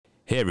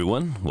Hey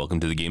everyone, welcome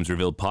to the Games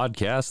Revealed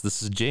podcast.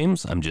 This is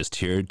James. I'm just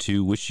here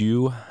to wish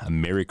you a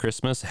Merry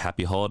Christmas,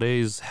 Happy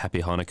Holidays,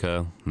 Happy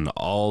Hanukkah, and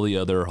all the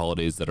other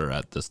holidays that are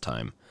at this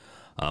time.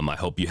 I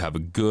hope you have a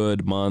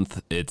good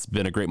month. It's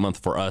been a great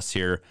month for us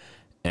here,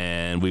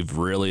 and we've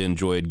really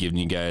enjoyed giving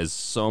you guys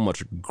so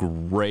much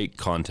great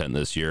content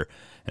this year,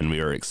 and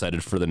we are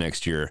excited for the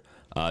next year.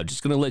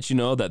 Just going to let you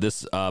know that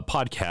this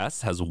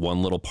podcast has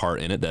one little part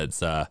in it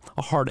that's a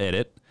hard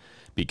edit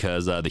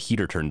because the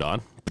heater turned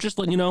on, but just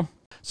letting you know.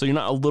 So you're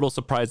not a little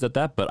surprised at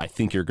that, but I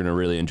think you're going to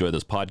really enjoy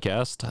this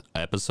podcast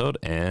episode,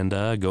 and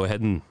go ahead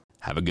and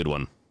have a good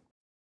one.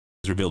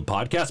 Revealed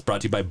podcast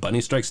brought to you by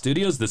Bunny Strike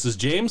Studios. This is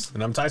James.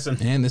 And I'm Tyson.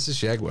 And this is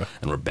Shagwa.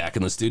 And we're back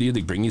in the studio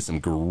to bring you some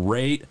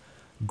great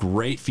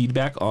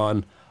feedback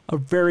on a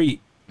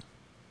very,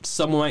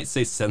 some might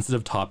say,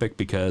 sensitive topic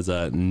because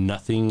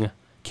nothing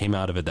came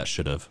out of it that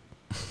should have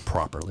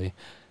properly.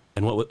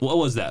 And what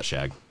was that,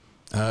 Shag?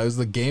 It was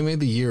the Game of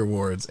the Year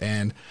awards,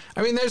 and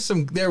I mean,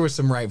 there were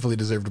some rightfully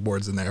deserved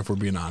awards in there, if we're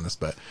being honest.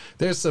 But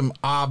there's some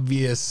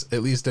obvious,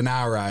 at least in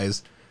our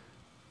eyes,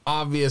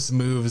 obvious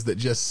moves that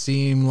just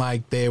seem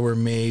like they were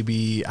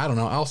maybe, I don't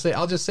know. I'll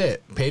just say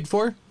it. Paid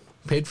for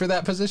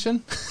that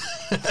position.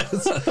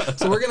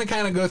 So we're gonna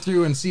kind of go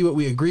through and see what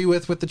we agree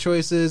with the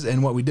choices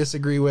and what we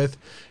disagree with,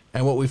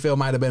 and what we feel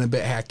might have been a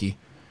bit hacky.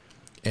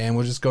 And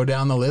we'll just go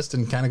down the list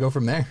and kind of go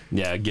from there.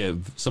 Yeah,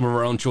 give some of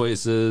our own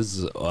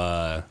choices,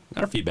 our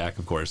feedback,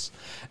 of course.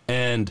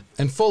 And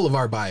full of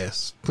our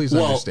bias. Please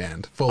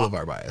understand. Full of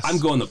our bias. I'm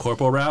going the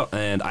corporal route,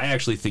 and I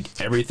actually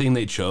think everything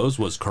they chose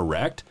was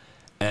correct,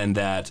 and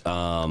that,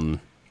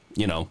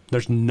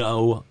 there's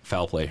no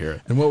foul play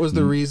here. And what was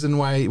the reason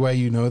why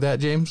you know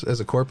that, James, as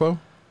a corpo?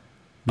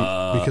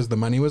 Because the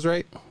money was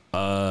right?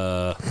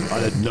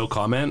 No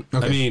comment.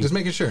 Okay, I mean, just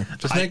making sure.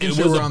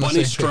 We're on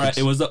the same page.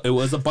 It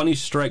was a bunny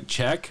strike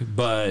check,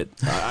 but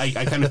I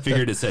kind of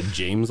figured it said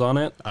James on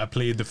it. I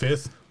plead the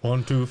fifth.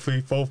 1, 2,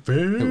 3, 4, 5.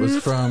 It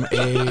was from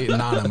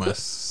anonymous,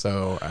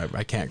 so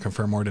I can't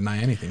confirm or deny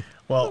anything.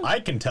 Well,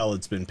 I can tell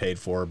it's been paid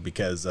for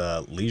because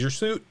Leisure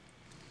Suit,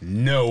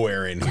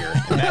 nowhere in here.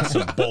 And that's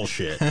some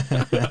bullshit.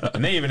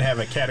 And they even have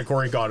a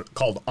category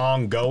called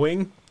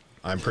ongoing.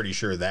 I'm pretty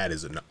sure that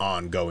is an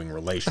ongoing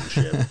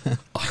relationship.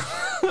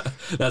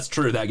 That's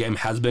true. That game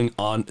has been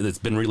on. It's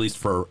been released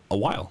for a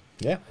while.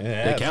 Yeah,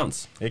 it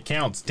counts. It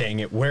counts. Dang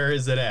it! Where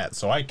is it at?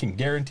 So I can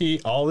guarantee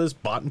all this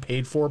bought and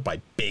paid for by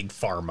Big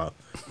Pharma.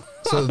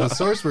 So the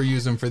source we're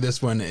using for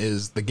this one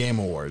is the Game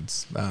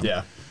Awards.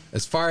 Yeah.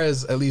 As far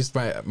as at least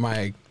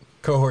my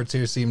cohorts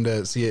here seem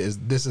to see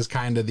it, this is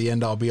kind of the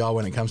end all be all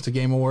when it comes to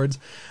Game Awards.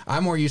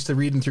 I'm more used to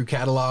reading through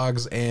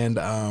catalogs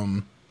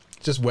and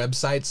just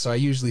websites, so I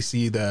usually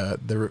see the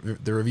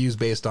reviews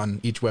based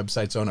on each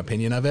website's own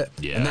opinion of it.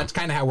 Yeah. And that's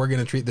kind of how we're going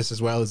to treat this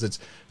as well, is it's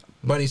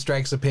Bunny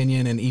Strike's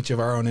opinion and each of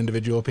our own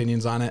individual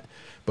opinions on it.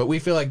 But we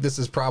feel like this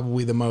is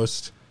probably the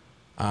most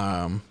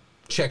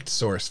checked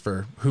source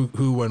for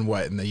who won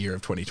what in the year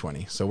of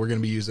 2020. So we're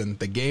going to be using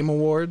the Game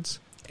Awards,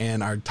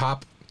 and our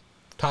top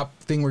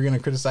thing we're going to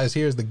criticize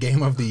here is the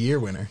Game of the Year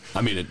winner.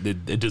 I mean,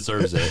 it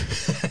deserves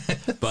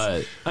it.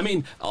 But I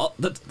mean,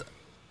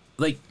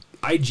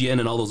 IGN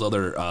and all those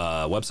other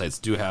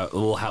websites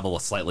will have a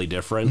slightly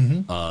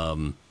different.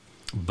 Mm-hmm.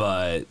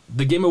 But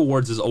the Game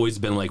Awards has always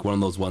been like one of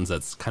those ones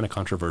that's kind of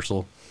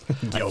controversial.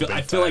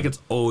 I feel like it's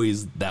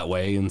always that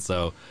way, and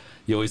so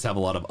you always have a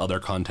lot of other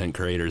content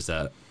creators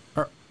that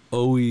are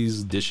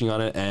always dishing on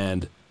it.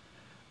 And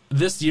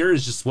this year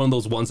is just one of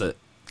those ones that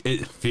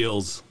it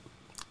feels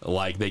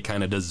like they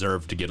kind of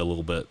deserve to get a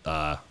little bit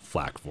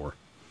flack for.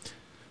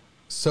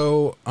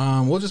 So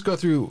we'll just go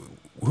through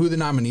who the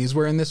nominees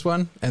were in this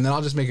one, and then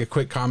I'll just make a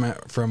quick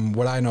comment from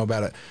what I know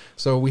about it.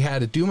 So we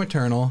had a Doom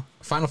Eternal,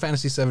 Final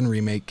Fantasy VII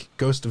Remake,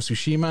 Ghost of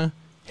Tsushima,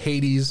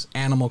 Hades,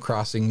 Animal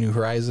Crossing, New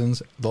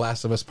Horizons, The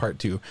Last of Us Part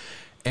 2.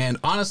 And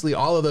honestly,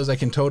 all of those I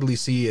can totally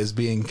see as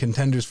being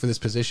contenders for this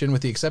position,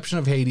 with the exception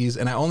of Hades,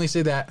 and I only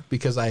say that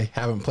because I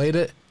haven't played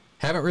it,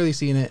 haven't really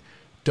seen it,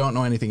 don't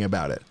know anything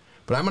about it.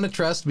 But I'm going to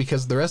trust,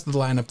 because the rest of the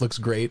lineup looks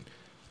great,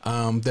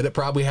 that it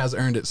probably has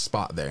earned its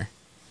spot there.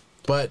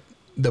 But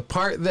the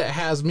part that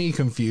has me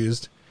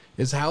confused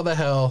is how the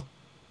hell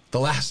The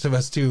Last of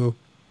Us 2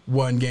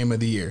 won Game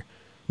of the Year.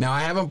 Now, I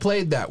haven't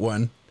played that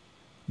one,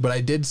 but I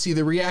did see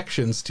the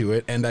reactions to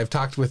it, and I've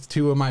talked with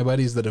two of my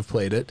buddies that have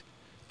played it.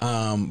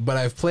 But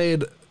I've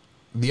played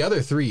the other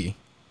three,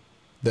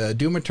 the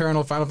Doom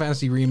Eternal, Final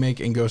Fantasy Remake,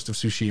 and Ghost of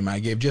Tsushima. I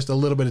gave just a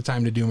little bit of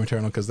time to Doom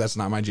Eternal because that's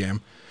not my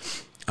jam.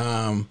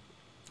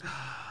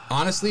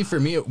 Honestly, for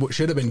me, it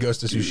should have been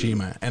Ghost of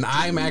Tsushima. And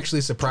I'm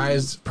actually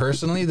surprised,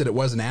 personally, that it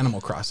wasn't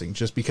Animal Crossing,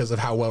 just because of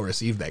how well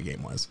received that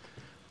game was.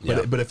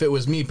 But if it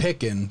was me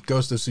picking,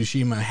 Ghost of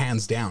Tsushima,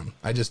 hands down.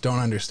 I just don't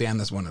understand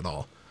this one at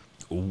all.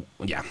 Ooh,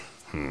 yeah.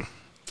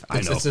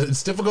 I know.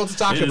 It's difficult to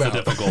talk about. It is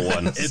a difficult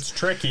one. It's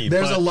tricky.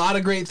 There's a lot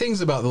of great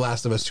things about The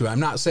Last of Us 2. I'm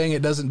not saying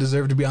it doesn't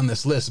deserve to be on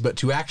this list, but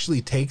to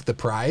actually take the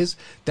prize,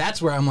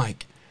 that's where I'm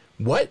like,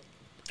 what?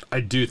 I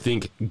do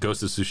think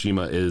Ghost of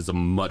Tsushima is a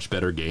much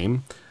better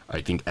game. I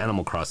think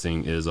Animal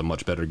Crossing is a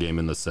much better game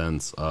in the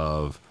sense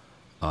of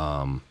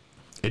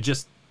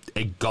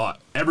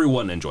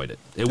everyone enjoyed it.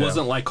 It Yeah.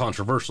 wasn't like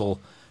controversial.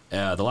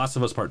 The Last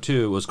of Us Part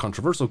 2 was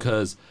controversial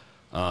because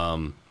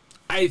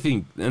I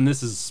think, and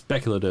this is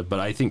speculative, but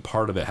I think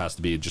part of it has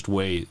to be just the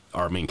way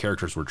our main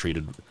characters were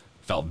treated.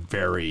 Felt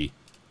very,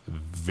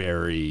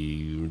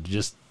 very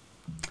just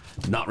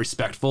not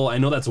respectful. I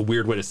know that's a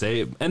weird way to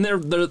say it, and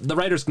the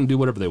writers can do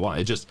whatever they want.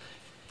 It just,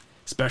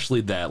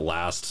 especially that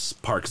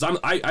last part, because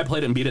I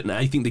played it and beat it, and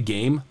I think the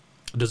game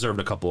deserved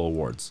a couple of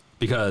awards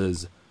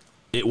because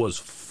it was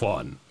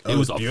fun. Oh, It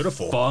was it's a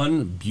beautiful.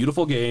 fun,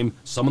 beautiful game.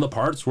 Some of the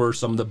parts were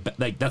some of the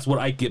like. That's what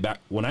I get back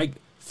when I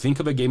think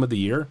of a game of the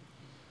year.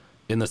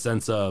 In the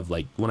sense of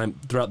like when I'm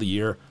throughout the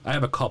year, I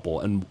have a couple,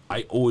 and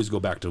I always go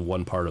back to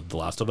one part of The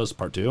Last of Us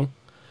Part 2.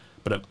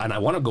 And I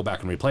want to go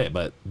back and replay it,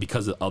 but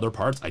because of other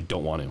parts, I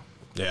don't want to.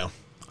 Yeah.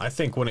 I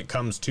think when it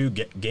comes to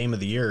game of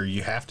the year,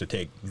 you have to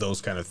take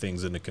those kind of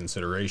things into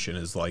consideration,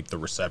 is like the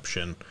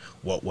reception,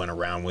 what went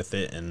around with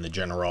it, and the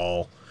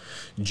general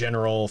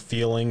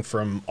feeling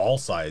from all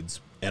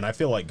sides. And I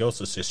feel like Ghost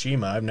of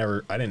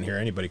Tsushima, I didn't hear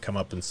anybody come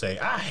up and say,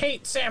 I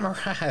hate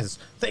samurais.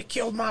 They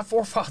killed my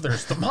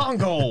forefathers, the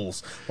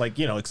Mongols. Like,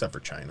 except for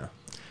China.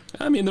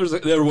 I mean,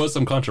 there was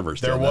some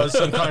controversy. There was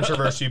some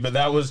controversy, but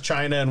that was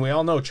China, and we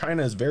all know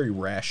China is very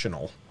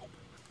rational.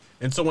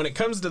 And so when it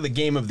comes to the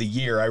game of the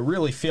year, I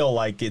really feel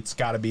like it's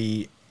got to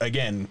be,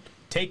 again,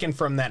 taken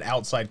from that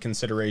outside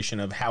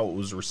consideration of how it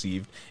was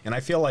received. And I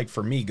feel like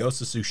for me,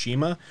 Ghost of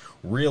Tsushima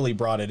really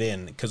brought it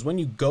in, because when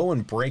you go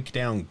and break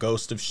down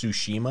Ghost of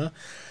Tsushima,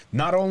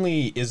 not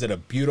only is it a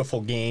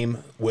beautiful game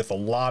with a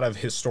lot of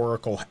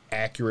historical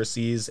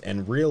accuracies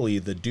and really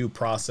the due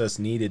process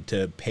needed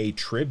to pay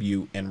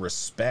tribute and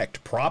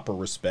proper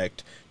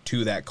respect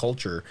to that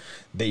culture,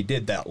 they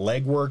did that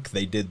legwork.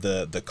 They did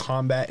the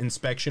combat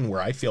inspection,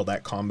 where I feel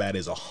that combat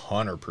is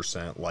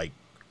 100% like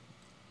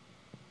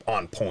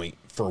on point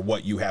for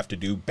what you have to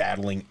do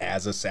battling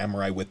as a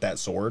samurai with that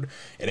sword.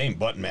 It ain't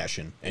button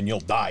mashing, and you'll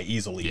die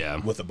easily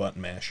with a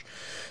button mash.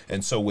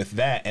 And so with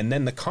that, and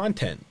then the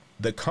content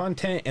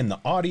and the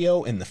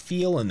audio and the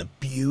feel and the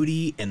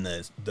beauty and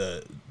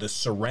the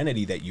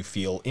serenity that you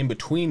feel in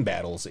between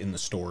battles in the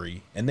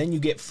story, and then you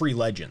get free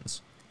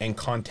legends and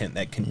content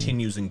that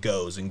continues and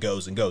goes and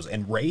goes and goes,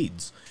 and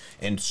raids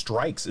and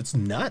strikes. It's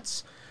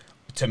nuts.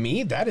 To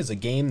me, that is a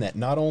game that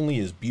not only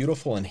is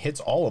beautiful and hits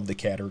all of the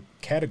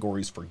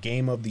categories for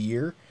game of the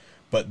year,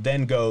 but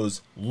then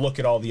goes, look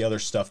at all the other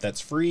stuff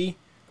that's free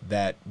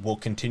that will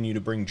continue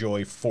to bring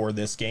joy for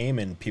this game,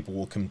 and people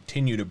will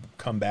continue to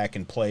come back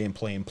and play and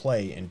play and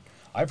play. And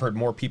I've heard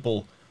more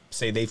people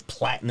say they've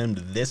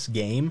platinumed this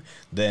game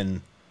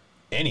than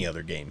any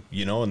other game,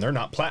 and they're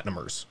not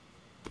platinumers.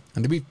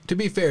 And to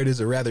be fair, it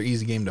is a rather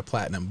easy game to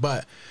platinum.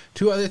 But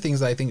two other things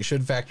that I think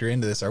should factor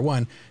into this are,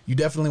 one, you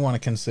definitely want to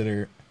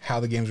consider how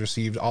the game's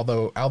received,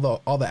 although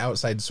all the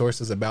outside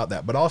sources about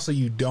that, but also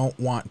you don't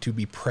want to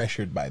be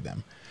pressured by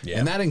them. Yeah.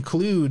 And that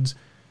includes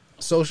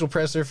social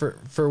pressure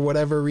for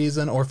whatever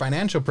reason, or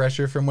financial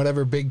pressure from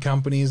whatever big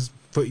companies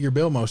foot your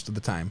bill most of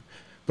the time.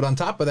 But on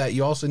top of that,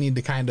 you also need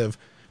to kind of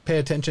pay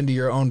attention to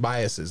your own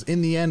biases.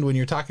 In the end, when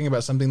you're talking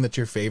about something that's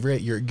your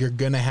favorite, you're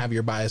going to have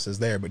your biases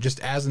there. But just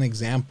as an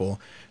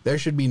example, there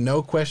should be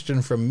no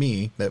question from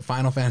me that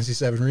Final Fantasy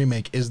VII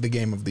Remake is the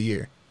game of the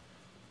year.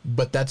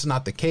 But that's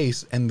not the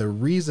case, and the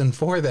reason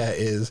for that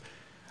is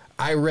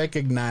I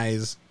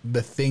recognize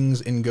the things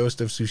in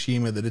Ghost of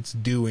Tsushima that it's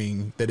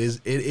doing that it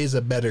is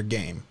a better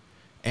game.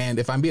 And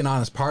if I'm being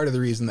honest, part of the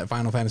reason that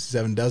Final Fantasy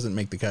VII doesn't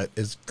make the cut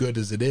as good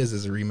as it is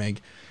as a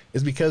remake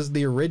is because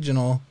the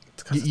original,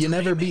 you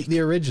never beat the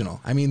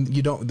original. I mean,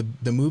 you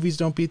don't. The movies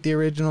don't beat the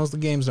originals. The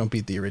games don't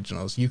beat the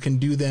originals. You can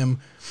do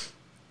them.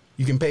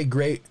 You can pay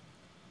great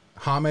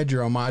homage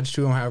or homage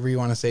to them, however you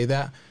want to say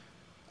that,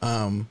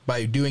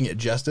 by doing it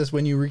justice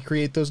when you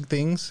recreate those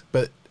things.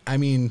 But I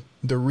mean,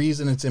 the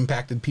reason it's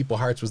impacted people's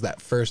hearts was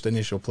that first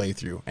initial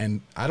playthrough,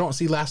 and I don't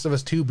see Last of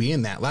Us 2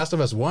 being that. Last of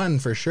Us 1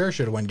 for sure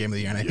should have won Game of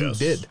the Year, and I think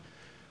did.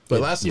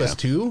 But Last of Us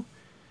 2,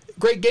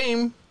 great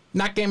game,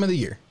 not Game of the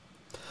Year.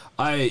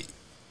 I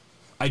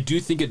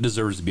do think it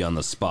deserves to be on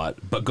the spot,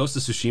 but Ghost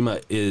of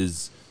Tsushima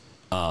is,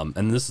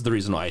 and this is the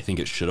reason why I think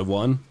it should have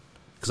won,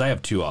 because I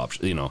have two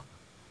options.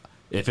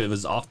 If it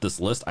was off this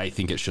list, I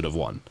think it should have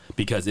won,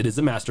 because it is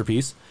a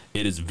masterpiece.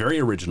 It is very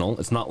original.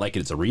 It's not like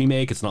it's a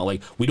remake. It's not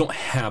like, we don't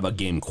have a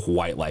game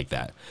quite like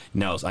that.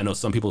 Now, I know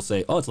some people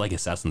say, oh, it's like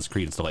Assassin's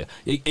Creed and stuff like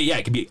that. Yeah,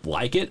 it could be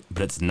like it,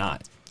 but it's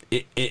not.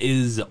 It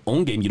is its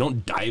own game. You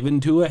don't dive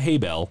into a hay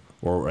bale,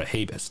 or a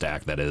hay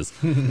stack, that is.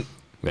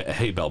 A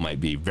hay bale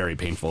might be very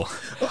painful.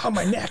 Oh,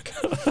 my neck.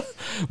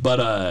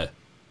 But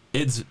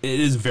it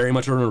is very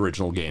much an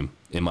original game,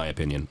 in my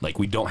opinion. Like,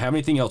 we don't have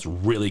anything else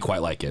really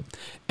quite like it.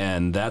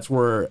 And that's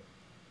where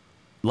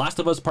Last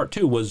of Us Part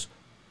 2 was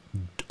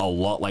a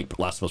lot like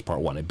Last of Us Part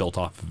 1. It built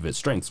off of its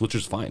strengths, which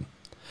is fine.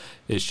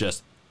 It's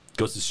just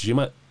Ghost of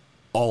Tsushima,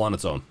 all on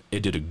its own.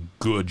 It did a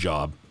good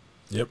job.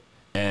 Yep.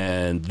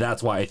 And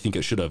that's why I think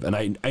it should have. And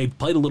I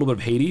played a little bit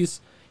of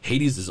Hades.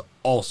 Hades is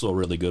also a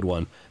really good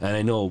one. And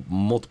I know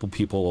multiple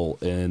people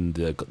in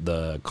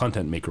the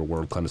content maker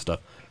world kind of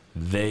stuff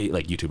they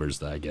like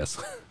YouTubers, I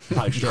guess.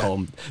 I should call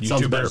them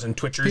YouTubers and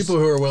Twitchers. People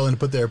who are willing to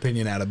put their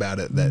opinion out about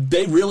it. That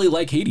They really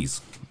like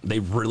Hades. They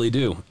really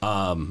do.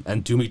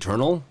 And Doom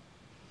Eternal,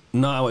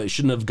 no, it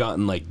shouldn't have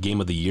gotten like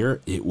Game of the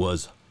Year. It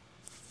was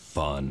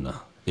fun.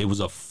 It was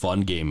a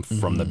fun game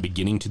from the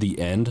beginning to the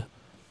end.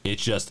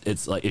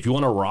 It's like if you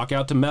want to rock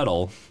out to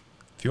metal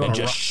if you and want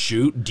to just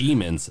shoot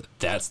demons,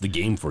 that's the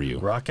game for you.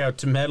 rock out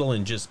to metal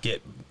and just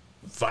get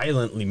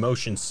violently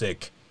motion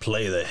sick,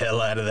 play the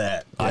hell out of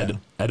that.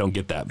 I don't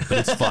get that, but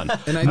it's fun.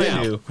 And I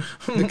Now, do.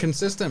 The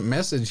consistent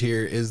message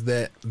here is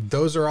that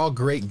those are all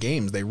great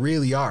games. They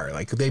really are.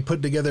 Like they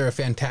put together a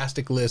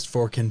fantastic list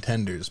for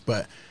contenders,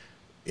 but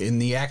in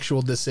the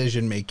actual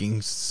decision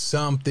making,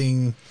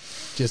 something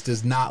just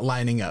is not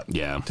lining up.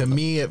 Yeah. To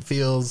me, it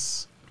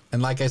feels,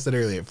 and like I said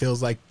earlier, it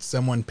feels like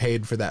someone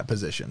paid for that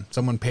position.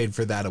 Someone paid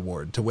for that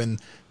award to win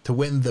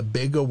the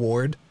big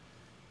award.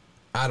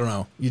 I don't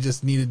know. You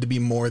just needed to be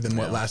more than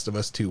what Last of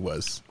Us 2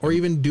 was. Or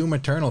even Doom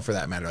Eternal for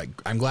that matter. Like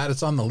I'm glad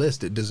it's on the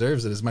list. It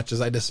deserves it as much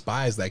as I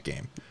despise that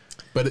game.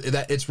 But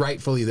it's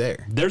rightfully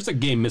there. there's a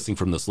game missing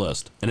from this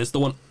list, and it's the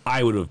one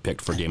I would have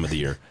picked for Game of the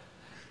Year.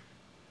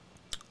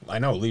 I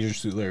know, Leisure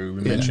Suit Larry,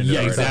 we mentioned it Yeah,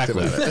 already.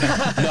 exactly.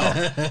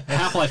 No,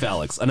 Half-Life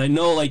Alyx. And I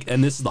know, like,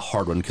 and this is the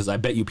hard one, because I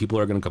bet you people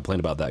are going to complain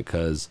about that,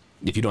 because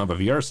if you don't have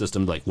a VR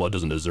system, like, well, it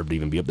doesn't deserve to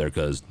even be up there,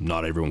 because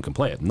not everyone can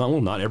play it. No,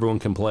 not everyone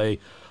can play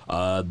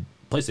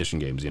PlayStation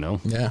games, you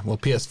know? Yeah, well,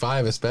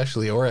 PS5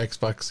 especially, or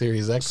Xbox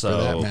Series X for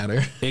that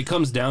matter. It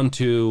comes down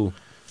to,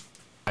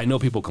 I know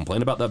people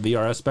complain about that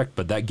VR aspect,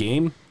 but that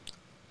game,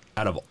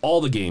 out of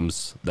all the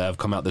games that have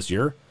come out this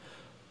year,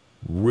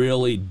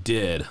 really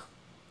did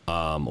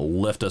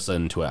lift us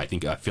into, I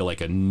feel like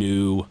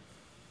into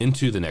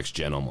the next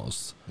gen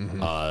almost.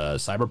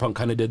 Cyberpunk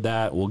kind of did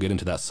that. We'll get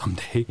into that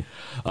someday.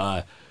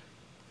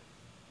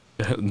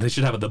 They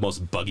should have the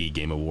most buggy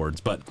game awards,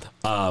 but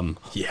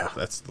Yeah,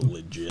 that's the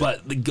legit.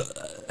 but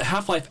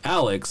Half-Life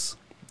Alyx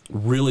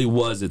really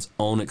was its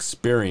own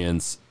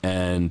experience,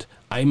 and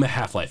I'm a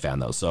Half-Life fan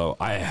though, so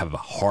I have a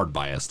hard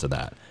bias to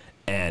that,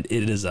 and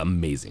it is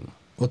amazing.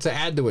 Well, to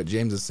add to what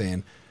James is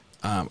saying,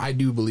 I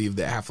do believe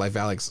that Half-Life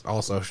Alyx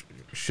also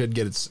should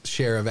get its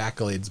share of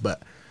accolades,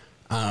 but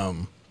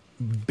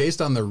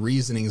based on the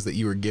reasonings that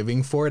you were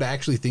giving for it, I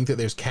actually think that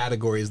there's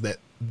categories that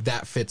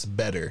fits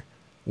better,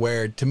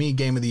 where to me,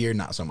 Game of the Year,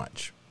 not so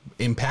much.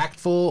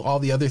 Impactful, all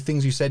the other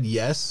things you said,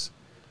 yes,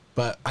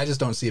 but I just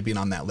don't see it being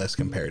on that list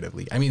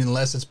comparatively. I mean,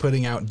 unless it's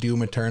putting out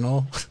Doom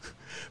Eternal,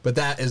 but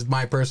that is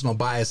my personal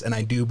bias, and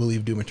I do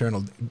believe Doom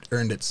Eternal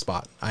earned its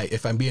spot.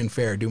 If I'm being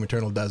fair, Doom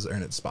Eternal does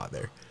earn its spot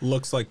there.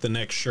 Looks like the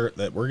next shirt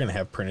that we're going to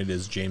have printed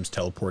is James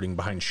teleporting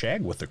behind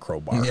Shag with the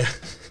crowbar. Yeah.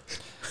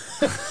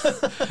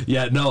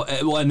 Yeah, no,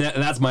 well, and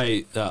that's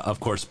my, of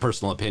course,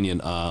 personal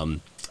opinion.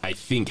 I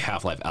think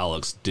Half-Life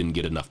Alyx didn't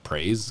get enough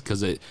praise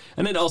because it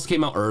also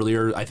came out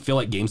earlier. I feel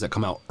like games that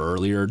come out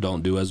earlier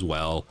don't do as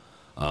well.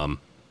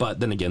 But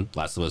then again,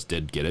 Last of Us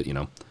did get it, you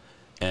know,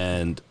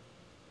 and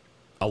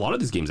a lot of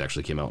these games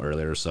actually came out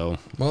earlier. So,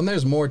 Well, and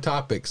there's more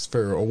topics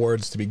for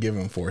awards to be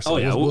given for, so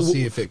we'll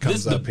see if it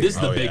comes up here. This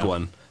is the big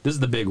one. This is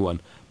the big one.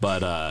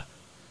 But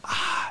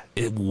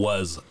it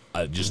was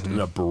just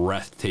a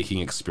breathtaking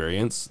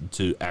experience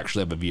to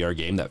actually have a VR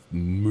game that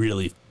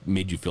really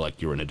made you feel like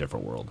you were in a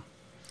different world.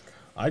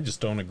 I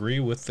just don't agree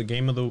with the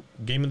game of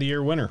the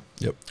year winner.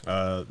 Yep.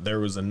 There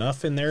was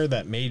enough in there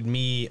that made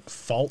me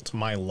fault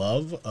my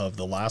love of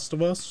The Last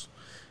of Us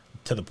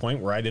to the point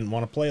where I didn't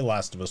want to play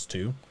Last of Us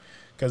 2.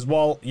 Because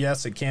while,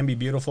 yes, it can be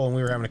beautiful, and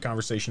we were having a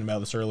conversation about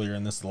this earlier,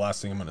 and this is the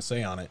last thing I'm going to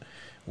say on it,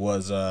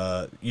 was,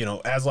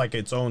 as like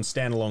its own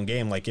standalone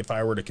game, like if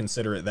I were to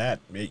consider it that,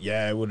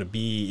 it would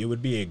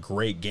be a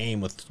great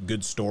game with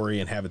good story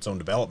and have its own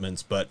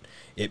developments, but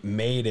it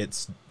made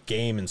its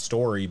game and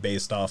story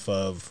based off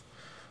of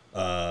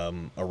a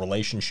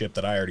relationship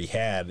that I already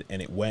had,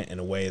 and it went in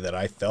a way that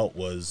I felt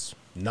was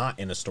not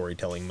in a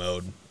storytelling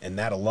mode, and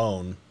that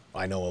alone,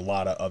 I know a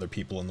lot of other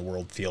people in the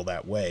world feel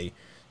that way.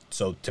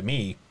 So to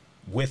me,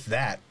 with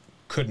that,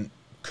 couldn't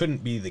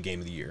be the game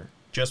of the year,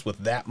 just with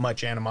that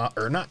much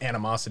not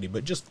animosity,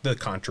 but just the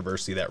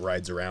controversy that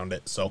rides around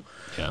it. So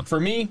for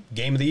me,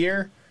 game of the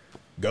year,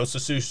 Ghost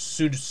of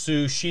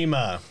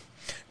Tsushima.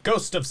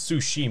 Ghost of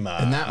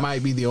Tsushima. And that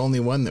might be the only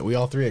one that we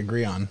all three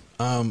agree on.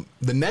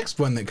 The next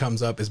one that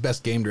comes up is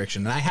Best Game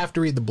Direction. And I have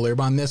to read the blurb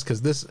on this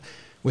because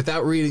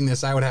without reading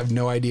this, I would have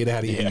no idea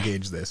how to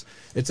engage this.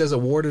 It says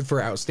awarded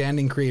for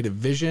outstanding creative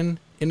vision,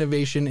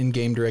 innovation in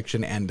game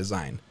direction, and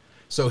design.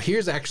 So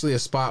here's actually a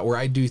spot where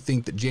I do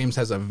think that James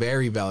has a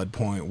very valid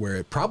point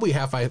where probably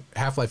Half-Life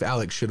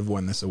Alyx should have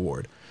won this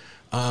award.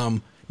 Now,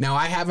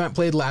 I haven't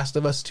played Last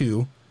of Us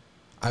 2.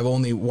 I've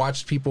only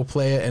watched people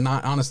play it, and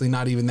honestly,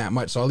 not even that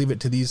much. So I'll leave it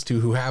to these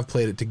two who have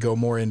played it to go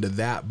more into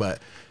that. But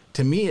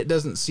to me, it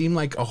doesn't seem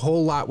like a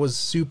whole lot was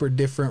super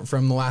different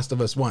from The Last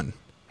of Us 1.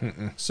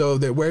 So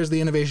where's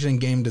the innovation in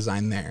game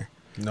design there?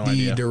 No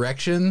idea.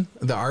 Direction,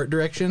 the art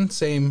direction,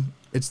 same.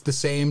 It's the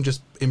same,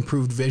 just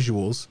improved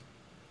visuals.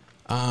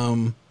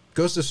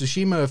 Ghost of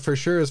Tsushima, for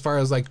sure, as far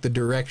as like the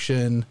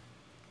direction,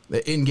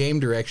 the in-game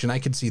direction, I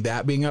could see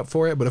that being up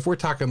for it. But if we're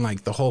talking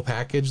like the whole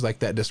package, like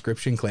that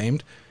description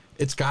claimed,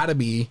 it's got to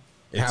be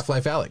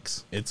Half-Life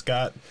Alyx. It's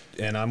got,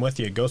 and I'm with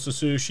you, Ghost of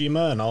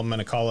Tsushima, and I'm going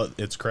to call it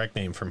its correct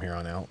name from here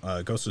on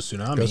out. Ghost of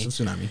Tsunami. Ghost of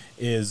Tsunami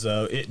is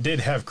it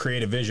did have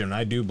creative vision.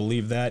 I do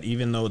believe that,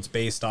 even though it's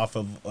based off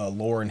of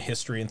lore and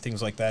history and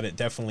things like that, it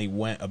definitely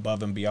went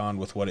above and beyond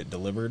with what it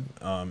delivered,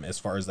 as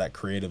far as that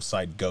creative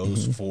side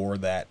goes for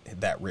that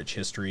rich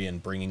history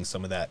and bringing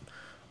some of that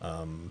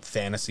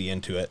fantasy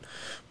into it.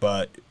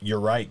 But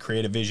you're right,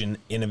 creative vision,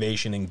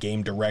 innovation in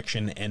game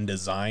direction and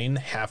design.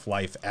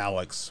 Half-Life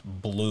Alyx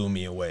blew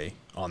me away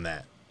on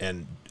that,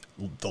 and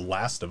The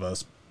Last of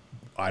Us,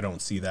 I don't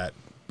see that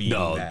being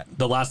that.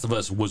 The Last of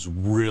Us was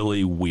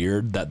really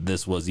weird that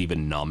this was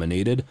even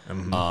nominated,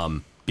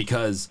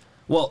 because,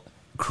 well,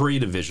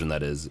 creative vision,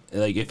 that is,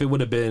 like, if it would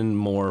have been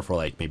more for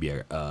like maybe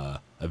a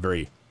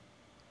very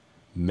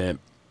a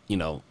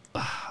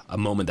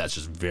moment that's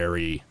just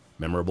very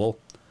memorable,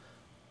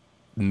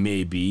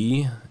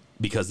 maybe,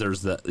 because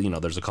there's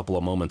there's a couple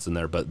of moments in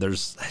there, but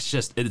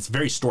it's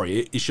very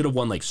story. It should have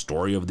won like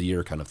story of the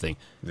year kind of thing.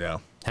 Yeah,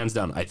 hands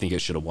down, I think it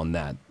should have won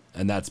that,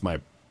 and that's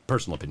my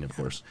personal opinion, of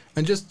course.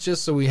 And just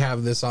so we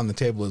have this on the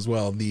table as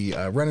well, the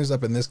runners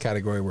up in this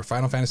category were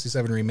Final Fantasy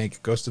VII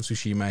Remake, Ghost of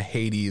Tsushima,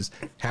 Hades,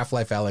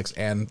 Half-Life Alyx,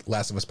 and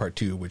Last of Us Part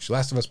 2, which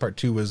Last of Us Part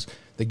 2 was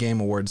the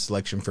Game Awards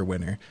selection for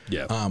winner.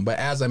 Yeah. But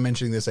as I'm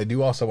mentioning this, I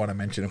do also want to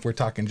mention, if we're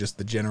talking just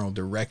the general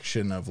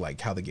direction of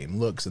like how the game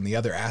looks and the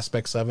other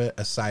aspects of it,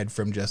 aside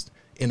from just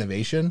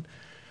innovation,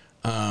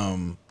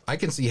 I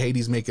can see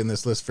Hades making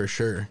this list for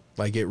sure.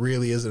 Like, it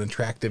really is an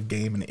attractive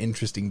game and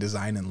interesting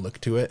design and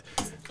look to it.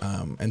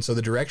 And so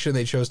the direction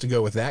they chose to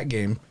go with that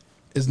game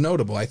is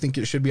notable. I think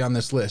it should be on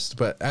this list.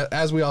 But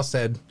as we all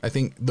said, I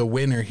think the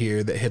winner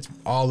here that hits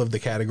all of the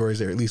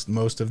categories, or at least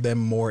most of them,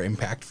 more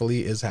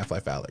impactfully is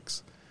Half-Life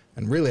Alyx.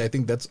 And really, I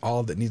think that's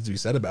all that needs to be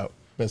said about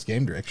best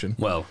game direction.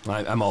 Well,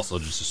 I'm also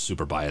just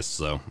super biased,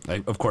 so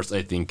of course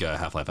I think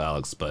Half-Life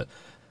Alyx. But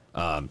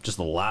just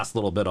the last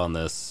little bit on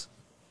this,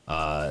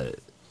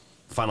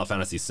 Final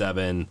Fantasy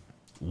VII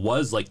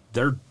was like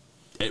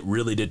it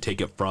really did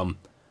take it from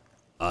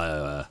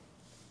the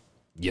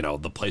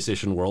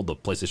PlayStation world, the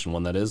PlayStation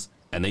 1 that is,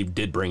 and they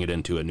did bring it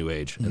into a new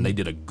age, and they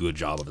did a good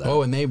job of that.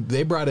 Oh, and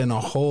they brought in a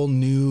whole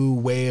new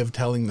way of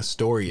telling the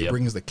story. It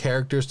brings the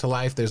characters to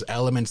life. There's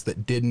elements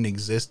that didn't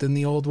exist in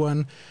the old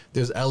one.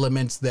 There's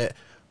elements that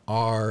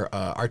are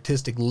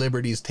artistic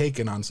liberties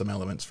taken on some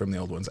elements from the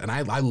old ones, and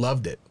I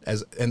loved it,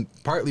 and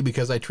partly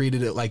because I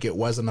treated it like it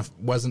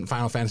wasn't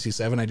Final Fantasy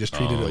VII. I just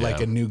treated it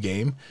like a new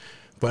game.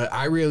 But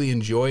I really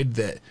enjoyed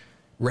that,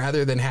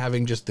 rather than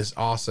having just this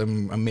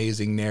awesome,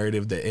 amazing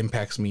narrative that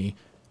impacts me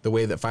the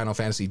way that Final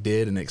Fantasy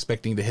did and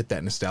expecting to hit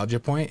that nostalgia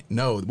point.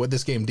 No, what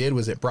this game did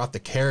was it brought the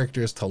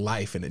characters to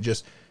life, and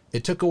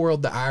it took a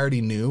world that I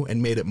already knew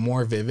and made it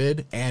more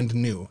vivid and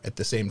new at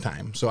the same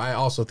time. So I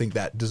also think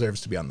that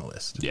deserves to be on the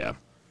list. Yeah.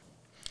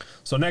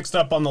 So next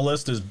up on the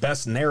list is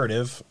Best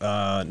Narrative.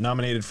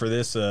 Nominated for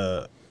this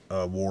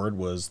award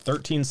was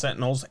 13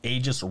 Sentinels,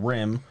 Aegis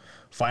Rim,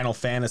 Final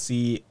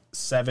Fantasy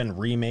VII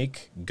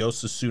Remake,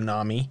 Ghost of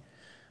Tsunami,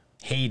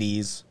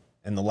 Hades,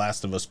 and The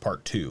Last of Us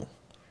Part 2.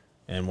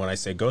 And when I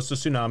say Ghost of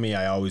Tsunami,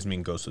 I always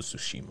mean Ghost of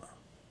Tsushima.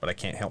 But I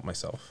can't help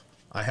myself.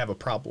 I have a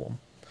problem.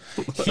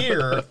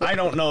 Here, I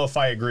don't know if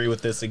I agree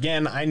with this.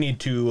 Again, I need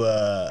to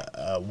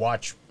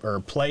watch or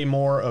play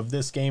more of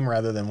this game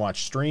rather than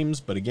watch streams.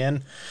 But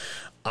again,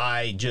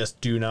 I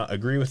just do not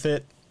agree with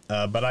it.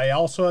 But I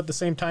also, at the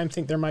same time,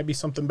 think there might be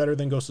something better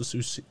than Ghost of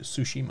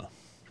Tsushima.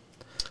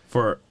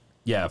 For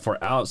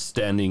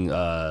outstanding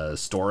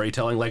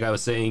storytelling, like I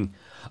was saying,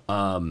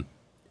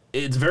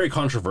 it's very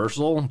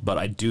controversial, but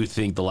I do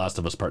think The Last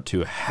of Us Part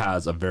 2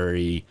 has a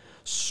very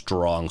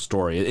strong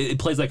story. It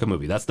plays like a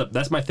movie.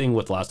 That's my thing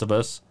with Last of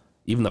Us,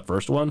 even the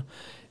first one.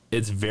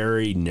 It's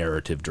very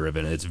narrative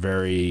driven. It's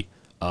very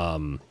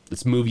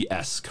it's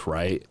movie-esque,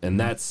 right? And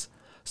that's,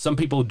 some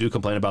people do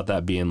complain about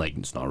that being like,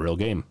 it's not a real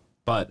game.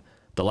 But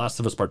The Last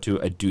of Us Part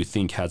 2, I do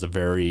think has a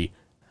very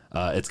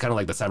it's kind of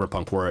like the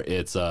Cyberpunk, where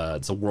it's a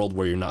world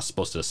where you're not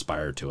supposed to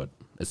aspire to it.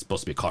 It's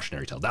supposed to be a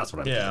cautionary tale. That's what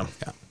I'm thinking.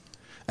 Yeah.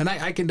 And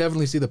I can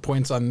definitely see the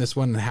points on this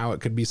one and how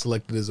it could be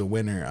selected as a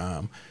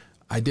winner.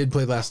 I did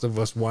play Last of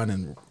Us 1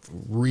 and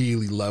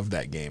really loved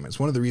that game. It's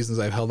one of the reasons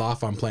I've held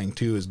off on playing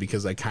 2, is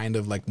because I kind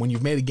of like, when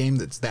you've made a game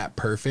that's that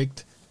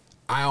perfect,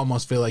 I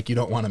almost feel like you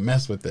don't want to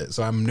mess with it.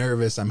 So I'm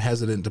nervous. I'm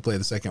hesitant to play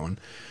the second one.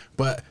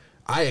 But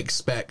I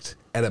expect,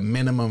 at a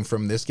minimum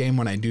from this game,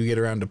 when I do get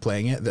around to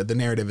playing it, that the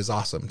narrative is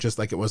awesome, just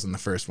like it was in the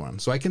first one.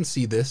 So I can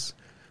see this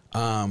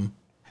from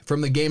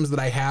the games that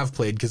I have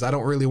played, because I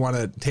don't really want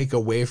to take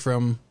away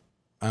from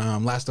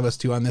Last of Us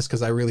 2 on this,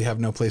 because I really have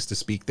no place to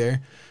speak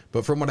there.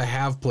 But from what I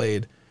have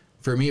played,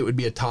 for me, it would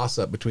be a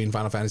toss-up between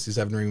Final Fantasy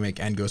VII Remake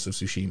and Ghost of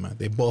Tsushima.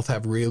 They both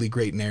have really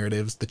great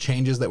narratives. The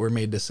changes that were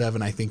made to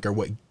 7, I think, are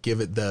what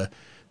give it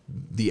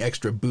the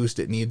extra boost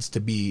it needs to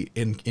be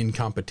in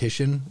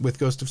competition with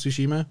Ghost of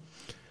Tsushima.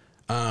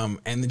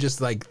 And just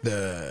like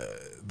the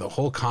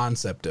whole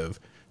concept of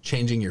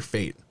changing your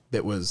fate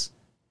that was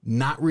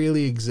not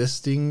really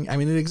existing. I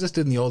mean, it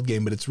existed in the old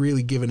game, but it's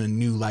really given a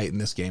new light in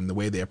this game, the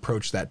way they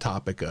approach that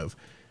topic of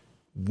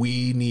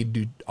we need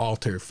to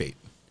alter fate.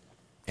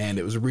 And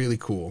it was really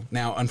cool.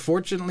 Now,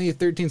 unfortunately,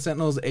 13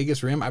 Sentinels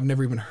Aegis Rim, I've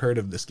never even heard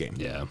of this game.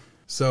 Yeah.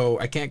 So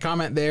I can't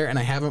comment there, and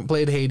I haven't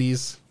played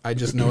Hades. I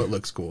just know it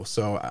looks cool.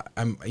 So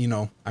I'm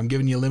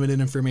giving you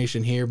limited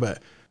information here,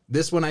 but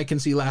this one I can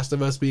see Last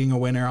of Us being a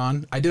winner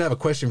on. I did have a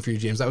question for you,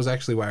 James. That was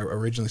actually why I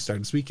originally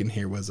started speaking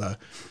here was,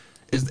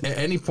 is at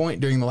any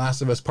point during The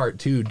Last of Us Part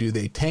 2, do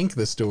they tank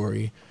the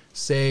story,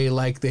 say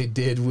like they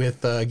did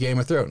with Game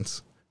of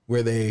Thrones,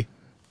 where they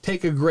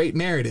take a great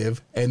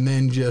narrative and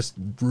then just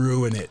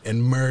ruin it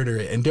and murder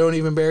it and don't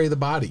even bury the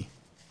body?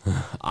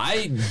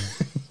 I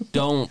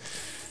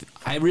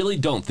really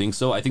don't think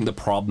so. I think the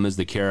problem is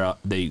they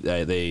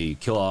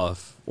kill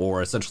off,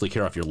 or essentially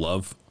kill off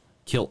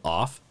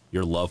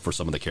your love for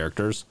some of the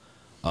characters.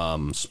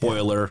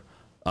 Spoiler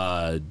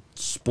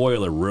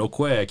real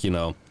quick,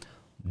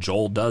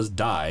 Joel does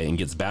die and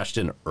gets bashed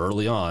in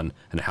early on,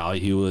 and how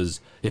he was,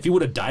 if he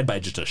would have died by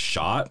just a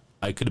shot,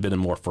 I could have been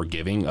more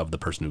forgiving of the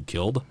person who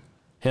killed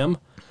him.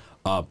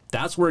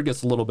 That's where it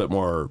gets a little bit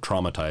more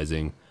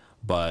traumatizing.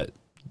 But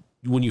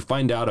when you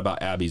find out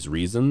about Abby's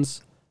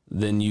reasons,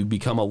 then you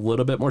become a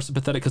little bit more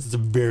sympathetic, because it's a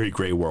very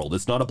gray world.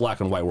 It's not a black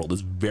and white world.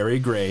 It's very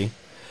gray.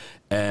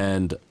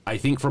 And I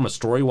think from a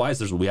story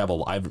wise,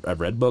 I've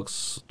read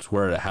books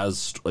where it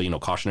has,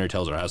 cautionary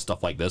tales, or has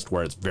stuff like this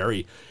where it's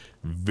very,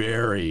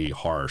 very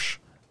harsh.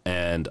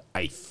 And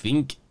I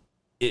think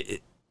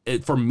it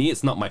for me,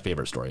 it's not my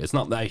favorite story. It's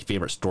not my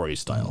favorite story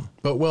style.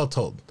 But well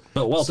told.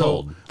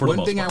 Told.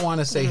 One thing I want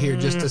to say here,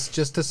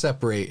 just to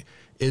separate,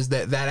 is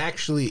that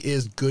actually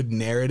is good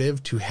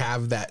narrative to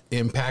have that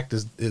impact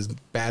as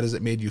bad as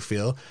it made you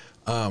feel.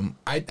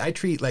 I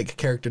treat like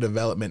character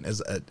development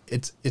as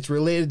it's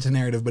related to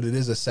narrative, but it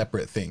is a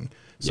separate thing.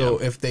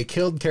 So if they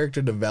killed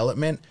character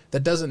development,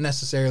 that doesn't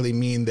necessarily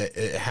mean that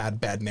it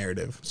had bad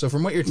narrative. So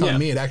from what you're telling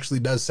me, it actually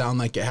does sound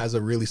like it has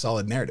a really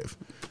solid narrative.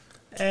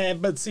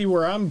 But see,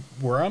 where I'm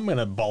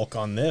gonna bulk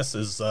on this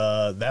is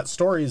that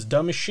story is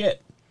dumb as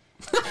shit.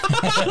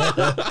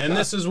 And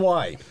this is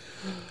why.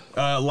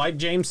 Like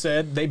James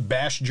said, they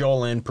bashed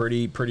Joel in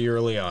pretty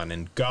early on,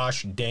 and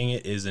gosh dang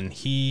it, isn't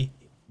he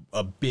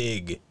a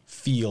big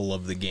feel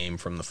of the game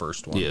from the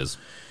first one? He is.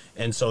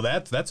 And so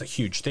that's a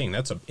huge thing.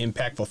 That's an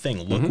impactful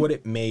thing. Look what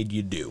it made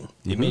you do.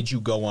 It made you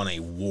go on a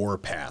war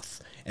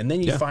path. And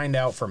then you find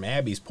out from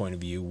Abby's point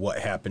of view what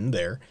happened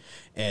there.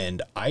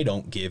 And I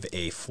don't give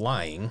a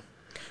flying,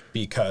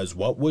 because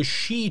what was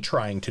she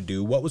trying to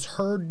do? What was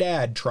her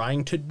dad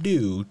trying to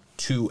do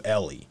to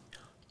Ellie?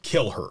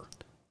 Kill her.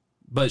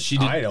 But she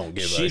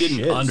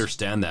didn't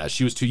understand that.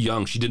 She was too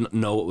young. She didn't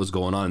know what was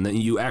going on. And then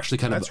you actually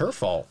that's her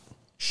fault.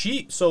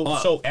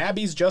 So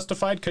Abby's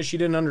justified because she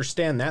didn't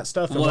understand that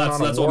stuff. And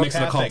that's what makes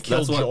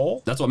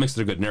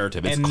it a good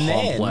narrative. It's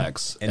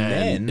complex and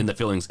then in the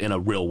feelings in a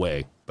real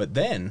way. But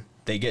then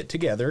they get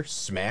together,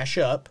 smash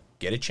up,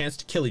 get a chance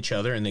to kill each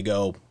other, and they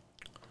go,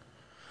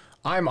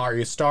 "I'm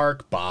Arya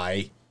Stark.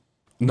 Bye.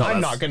 No,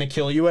 I'm not going to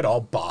kill you at all.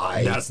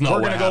 Bye. That's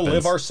not what happens. We're going to go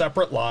live our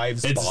separate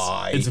lives.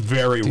 Bye." It's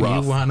very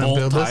rough. Do you want to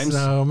build a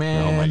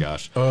snowman? Oh my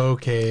gosh.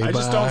 Okay. I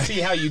just don't see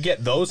how you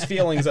get those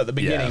feelings at the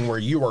beginning where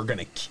you are going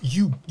to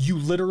you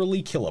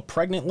literally kill a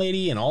pregnant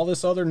lady and all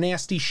this other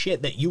nasty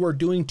shit that you are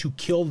doing to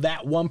kill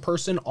that one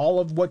person. All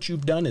of what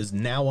you've done is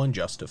now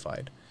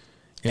unjustified.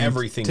 And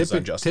everything is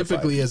unjustified.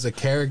 Typically, as a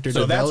character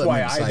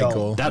development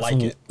cycle,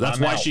 that's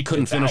why she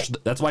couldn't finish.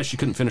 That's why she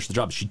couldn't finish the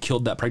job. She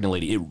killed that pregnant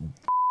lady. It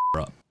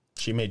up.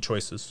 She made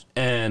choices.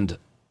 And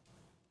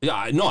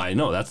I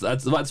know.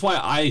 That's why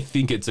I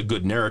think it's a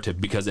good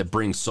narrative, because it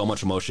brings so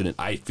much emotion, and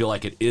I feel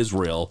like it is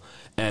real.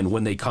 And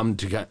when they come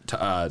to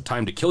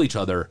time to kill each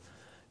other,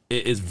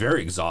 it is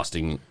very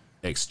exhausting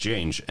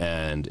exchange,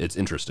 and it's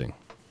interesting.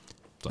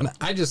 So, and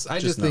I just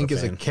think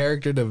as a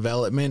character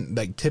development,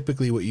 like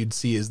typically what you'd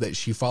see is that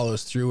she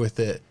follows through with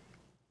it,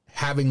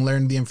 having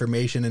learned the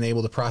information and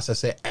able to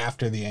process it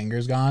after the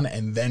anger's gone,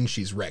 and then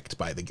she's wrecked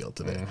by the guilt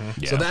of it.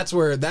 Yeah. So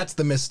that's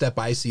the misstep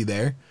I see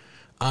there.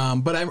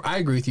 But I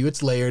agree with you.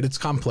 It's layered. It's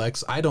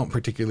complex. I don't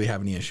particularly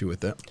have any issue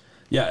with it.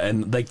 Yeah,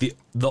 and like the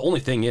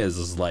only thing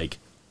is like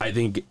I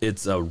think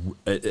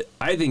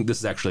I think this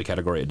is actually a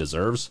category it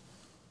deserves.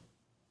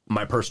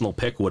 My personal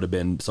pick would have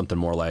been something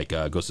more like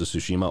Ghost of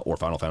Tsushima or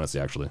Final Fantasy,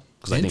 actually,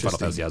 because I think Final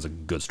Fantasy has a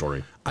good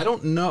story. I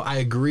don't know. I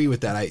agree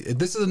with that.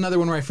 This is another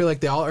one where I feel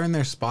like they all earn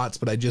their spots,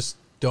 but I just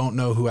don't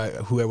know who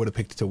I would have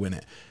picked to win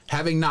it.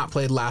 Having not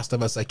played Last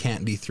of Us, I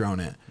can't dethrone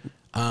it.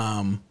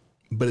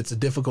 But it's a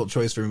difficult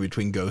choice for me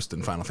between Ghost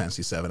and Final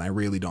Fantasy VII. I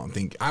really don't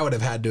think I would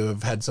have had to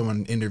have had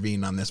someone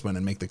intervene on this one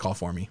and make the call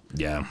for me.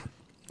 Yeah,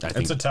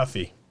 it's a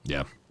toughie.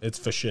 Yeah, it's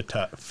for shit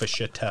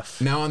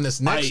tough. Now on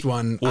this next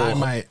one, I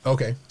might.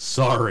 Okay,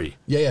 sorry.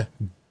 Yeah.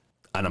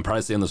 And I'm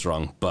probably saying this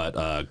wrong, but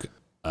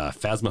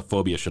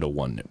Phasmophobia should have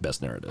won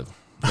Best Narrative.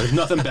 There's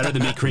nothing better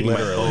than me creating my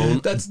own.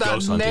 That's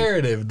not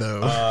narrative,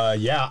 though.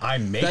 Yeah,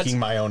 I'm making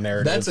my own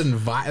narrative.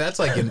 That's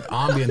like an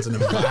ambience and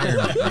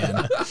environment,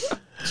 man.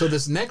 So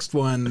this next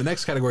one, the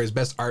next category is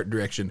best art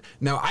direction.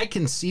 Now I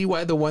can see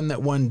why the one that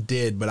won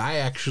did, but I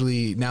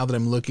actually, now that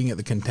I'm looking at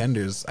the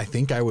contenders, I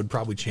think I would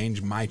probably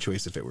change my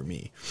choice if it were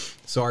me.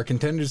 So our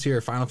contenders here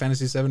are Final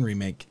Fantasy VII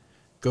Remake,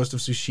 Ghost of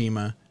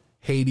Tsushima,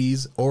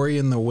 Hades, Ori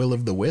and the Will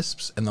of the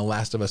Wisps, and The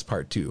Last of Us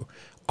Part 2.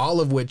 All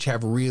of which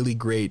have really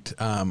great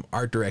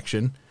art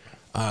direction.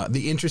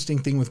 The interesting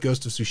thing with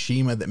Ghost of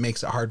Tsushima that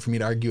makes it hard for me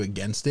to argue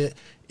against it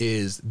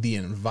is the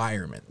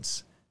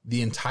environments,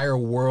 the entire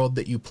world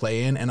that you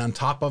play in, and on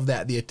top of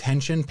that, the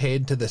attention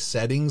paid to the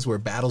settings where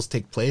battles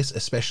take place,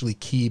 especially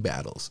key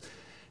battles.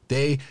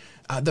 The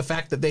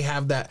fact that they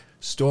have that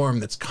storm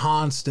that's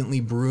constantly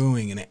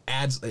brewing, and it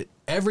adds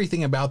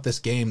everything about this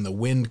game, the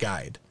wind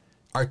guide,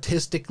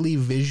 artistically,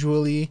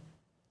 visually,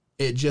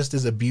 it just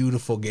is a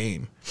beautiful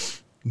game.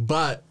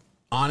 But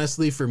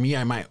honestly, for me,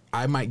 I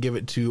might give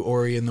it to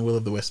Ori and the Will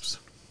of the Wisps.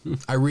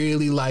 I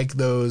really like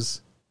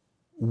those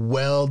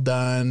well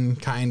done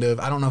kind of,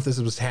 I don't know if this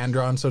was hand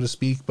drawn, so to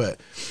speak, but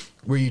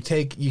where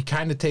you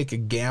kind of take a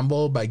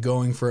gamble by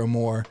going for a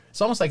more,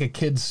 it's almost like a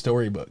kid's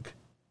storybook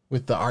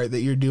with the art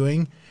that you're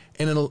doing.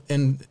 And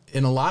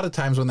in a lot of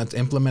times when that's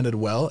implemented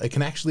well, it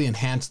can actually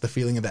enhance the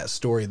feeling of that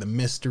story, the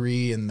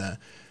mystery and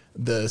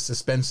the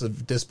suspense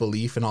of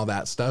disbelief and all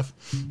that stuff.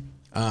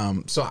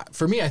 So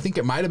for me, I think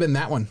it might have been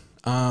that one.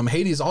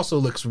 Hades also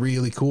looks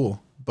really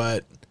cool,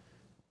 but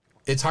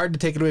it's hard to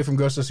take it away from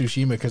Ghost of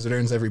Tsushima because it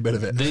earns every bit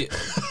of it.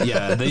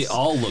 They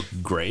all look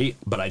great,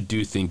 but I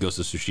do think Ghost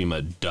of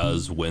Tsushima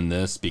does win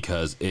this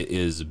because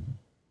it's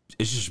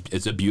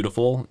a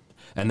beautiful.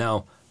 And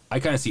now I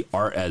kind of see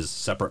art as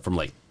separate from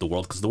like the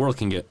world, because the world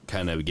can get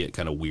kind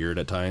of weird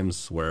at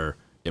times where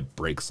it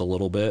breaks a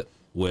little bit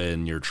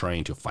when you're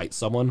trying to fight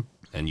someone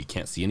and you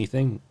can't see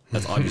anything.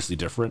 That's obviously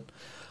different.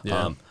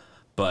 Yeah.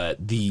 But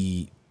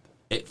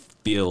it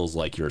feels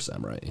like you're a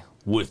samurai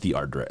with the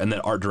art direct,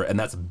 and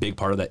that's a big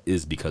part of that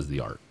is because of the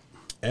art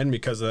and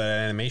because of that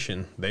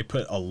animation. They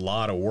put a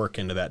lot of work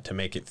into that to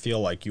make it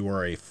feel like you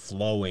are a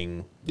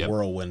flowing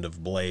whirlwind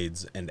of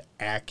blades and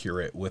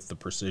accurate with the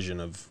precision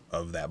of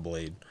that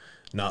blade.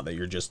 Not that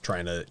you're just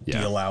trying to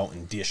deal out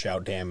and dish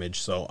out damage.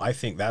 So I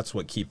think that's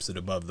what keeps it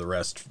above the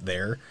rest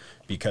there,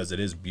 because it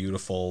is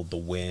beautiful. The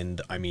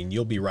wind, I mean,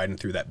 you'll be riding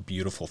through that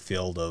beautiful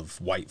field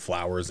of white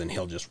flowers and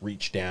he'll just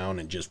reach down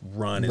and just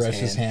run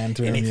his hand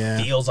to and him,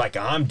 it feels like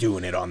I'm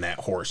doing it on that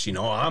horse. You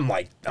know,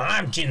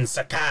 I'm Jin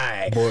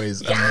Sakai.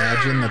 Boys,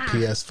 imagine the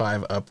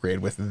PS5 upgrade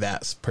with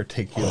that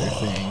particular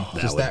thing.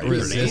 Just that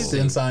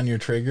resistance on your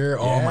trigger.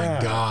 Yeah. Oh my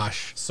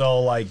gosh.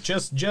 So like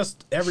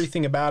just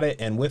everything about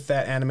it, and with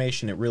that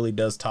animation, it really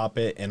does top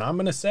it. And I'm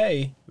gonna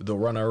say the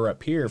runner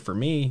up here for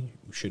me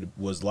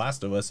was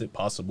Last of Us. It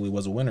possibly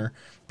was a winner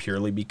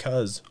purely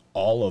because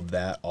all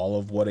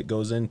of what it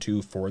goes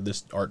into for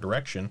this art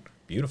direction,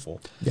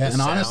 beautiful. Yeah, the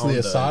and honestly,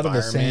 a lot of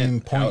the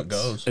same how it points.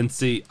 goes. And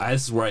see,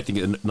 this is where I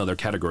think another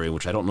category,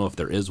 which I don't know if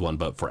there is one,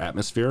 but for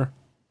atmosphere,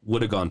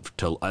 would have gone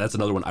to. That's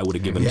another one I would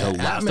have given to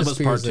Last of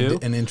Us Part 2.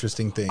 An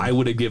interesting thing. I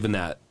would have given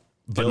that,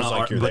 but Feels not like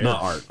art. you're But there.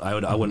 not art.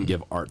 I wouldn't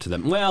give art to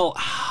them. Well,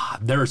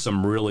 there are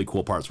some really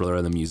cool parts where they're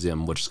in the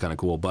museum, which is kind of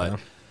cool. But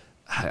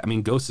I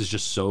mean, Ghost is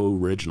just so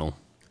original.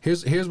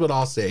 Here's what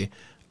I'll say.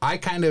 I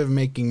kind of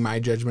making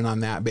my judgment on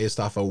that based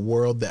off a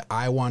world that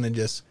I want to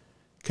just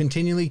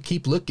continually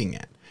keep looking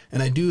at.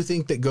 And I do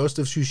think that Ghost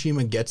of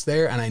Tsushima gets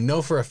there, and I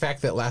know for a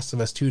fact that Last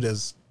of Us 2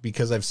 does,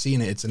 because I've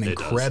seen it. It's an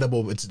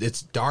incredible,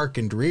 it's dark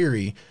and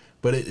dreary,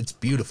 but it's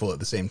beautiful at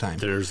the same time.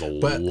 There's a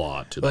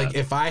lot to that. Like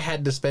if I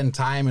had to spend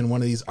time in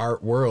one of these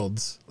art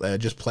worlds,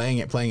 just playing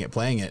it,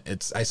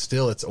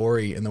 it's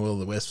Ori and the Will of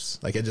the Wisps.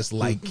 Like I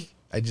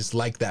just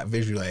like that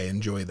visually. I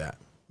enjoy that.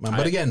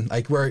 But again,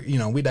 like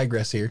we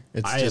digress here.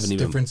 It's just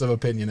difference of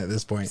opinion at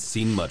this point.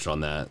 Seen much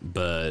on that,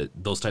 but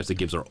those types of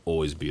games are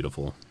always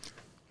beautiful.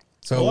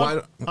 So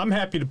Well, I'm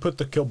happy to put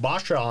the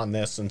kielbasa on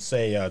this and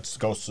say it's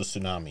Ghost of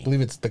Tsunami. I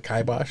believe it's the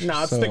kibosh.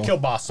 No, it's the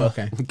kielbasa.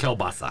 Okay.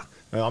 Kielbasa.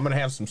 I'm going to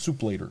have some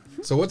soup later.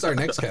 So what's our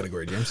next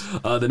category, James?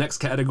 The next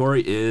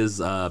category is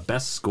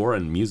Best Score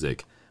and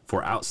Music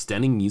for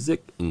Outstanding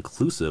Music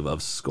Inclusive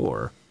of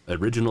Score,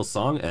 Original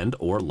Song and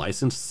or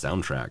Licensed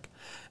Soundtrack.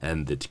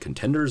 And the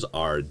contenders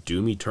are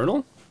Doom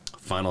Eternal,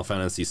 Final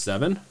Fantasy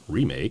VII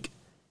Remake,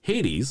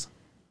 Hades,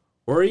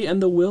 Ori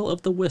and the Will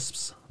of the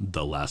Wisps,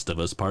 The Last of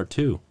Us Part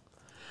 2.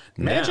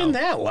 Imagine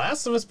that,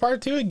 Last of Us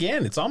Part 2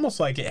 again. It's almost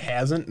like it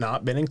hasn't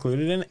not been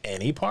included in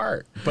any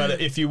part. But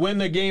if you win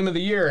the game of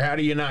the year, how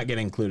do you not get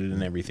included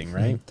in everything,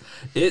 right?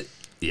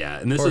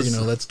 And this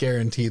is let's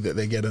guarantee that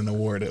they get an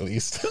award at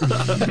least.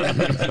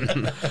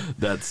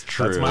 that's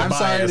true. my I'm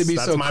sorry to be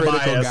That's so my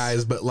critical, bias.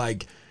 guys, but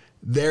like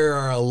there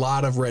are a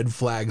lot of red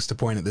flags to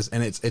point at this,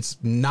 and it's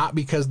not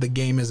because the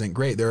game isn't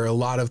great. There are a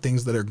lot of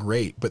things that are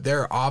great, but there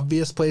are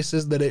obvious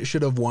places that it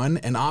should have won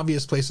and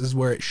obvious places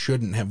where it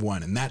shouldn't have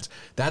won, and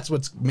that's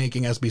what's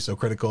making us be so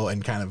critical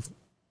and kind of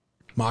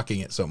mocking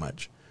it so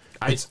much.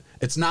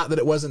 It's not that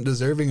it wasn't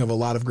deserving of a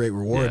lot of great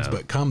rewards,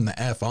 but come the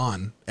F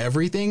on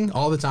everything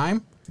all the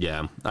time.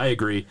 Yeah, I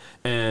agree.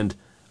 And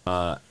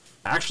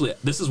Actually,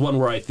 this is one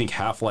where I think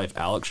Half-Life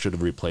Alyx should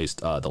have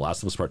replaced The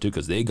Last of Us Part 2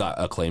 because they got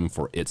acclaim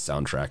for its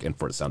soundtrack and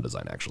for its sound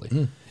design,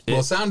 actually.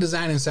 Well, sound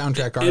design and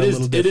soundtrack are a little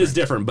different. It is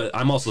different, but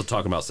I'm also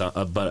talking about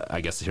sound. But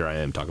I guess here I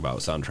am talking about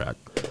soundtrack.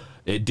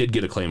 It did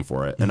get acclaim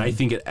for it, and I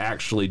think it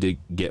actually did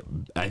get.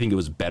 I think it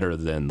was better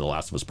than The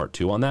Last of Us Part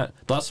 2 on that.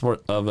 The Last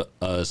of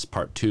Us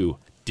Part 2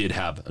 did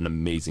have an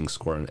amazing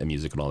score and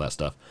music and all that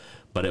stuff,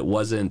 but it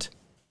wasn't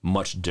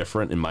much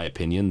different, in my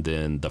opinion,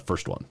 than the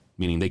first one.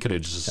 Meaning they could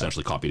have just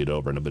essentially copied it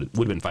over, and it would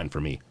have been fine for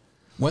me.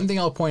 One thing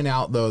I'll point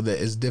out, though, that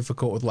is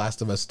difficult with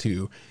Last of Us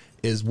 2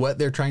 is what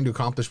they're trying to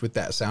accomplish with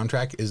that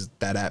soundtrack is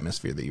that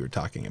atmosphere that you were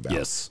talking about.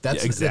 Yes,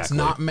 that's exactly. It's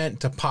not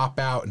meant to pop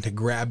out and to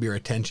grab your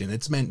attention.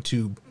 It's meant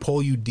to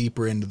pull you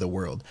deeper into the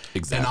world.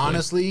 Exactly. And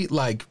honestly,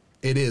 like,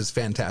 it is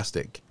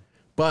fantastic.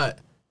 But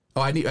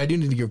I do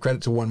need to give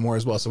credit to one more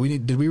as well. So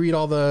did we read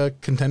all the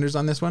contenders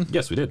on this one?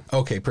 Yes, we did.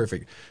 Okay,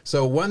 perfect.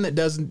 So one that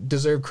doesn't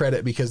deserve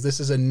credit because this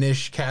is a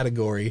niche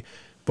category,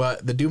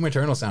 but the Doom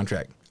Eternal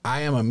soundtrack.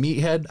 I am a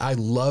meathead. I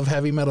love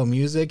heavy metal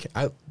music.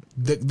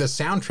 The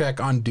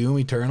soundtrack on Doom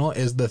Eternal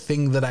is the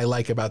thing that I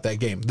like about that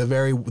game.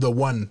 The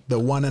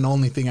one and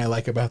only thing I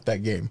like about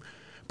that game.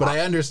 But I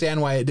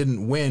understand why it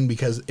didn't win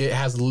because it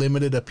has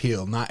limited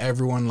appeal. Not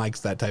everyone likes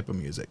that type of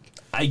music.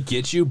 I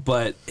get you,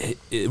 but it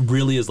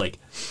really is like,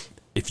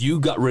 if you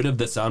got rid of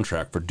the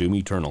soundtrack for Doom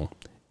Eternal,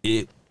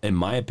 it, in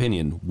my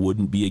opinion,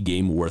 wouldn't be a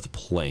game worth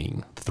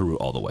playing through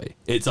all the way.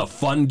 It's a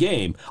fun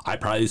game. I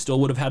probably still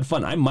would have had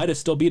fun. I might have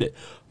still beat it,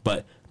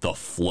 but the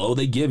flow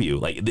they give you,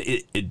 like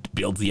it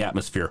builds the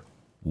atmosphere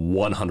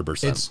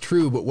 100%. It's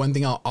true, but one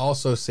thing I'll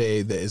also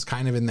say that is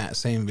kind of in that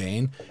same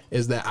vein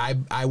is that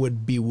I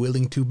would be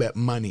willing to bet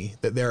money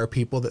that there are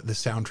people that the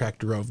soundtrack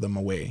drove them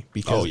away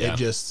because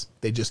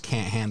they just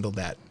can't handle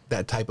that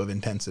type of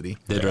intensity.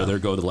 They'd rather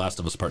go to The Last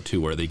of Us Part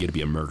 2 where they get to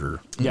be a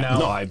murderer. Yeah, Now-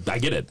 no, I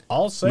get it.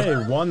 I'll say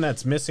one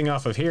that's missing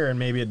off of here, and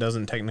maybe it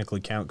doesn't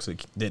technically count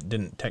because it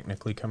didn't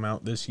technically come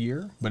out this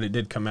year, but it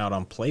did come out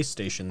on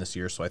PlayStation this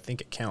year, so I think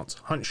it counts.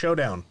 Hunt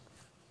Showdown.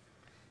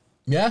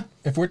 Yeah,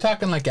 if we're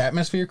talking like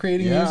atmosphere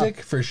creating Yeah. music,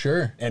 for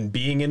sure. And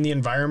being in the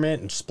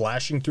environment and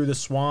splashing through the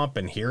swamp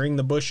and hearing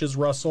the bushes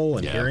rustle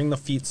and Yeah. hearing the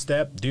feet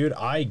step, dude,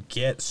 I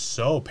get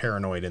so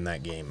paranoid in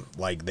that game.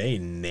 Like, they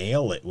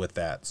nail it with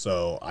that.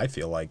 So I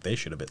feel like they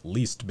should have at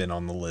least been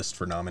on the list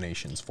for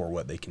nominations for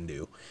what they can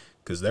do,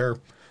 because they're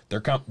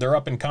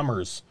up and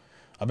comers.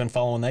 I've been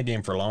following that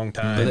game for a long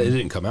But time. it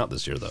didn't come out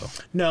this year, though.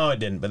 No, it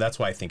didn't, but that's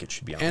why I think it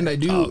should be on. And there. I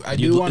do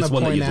want It's to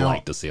one that point you'd out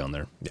like to see on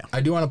there. I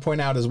do want to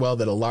point out as well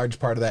that a large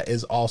part of that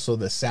is also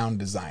the sound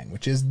design,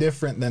 which is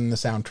different than the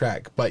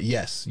soundtrack. But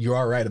yes, you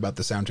are right about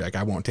the soundtrack.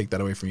 I won't take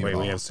that away from you. Wait, at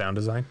all. we have sound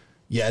design?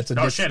 Yeah, it's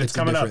a Oh shit, it's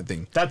coming up. different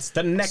thing. That's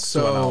the next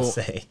one I'll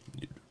So- say.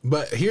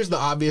 But here's the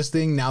obvious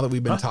thing now that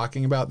we've been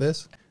talking about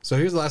this. So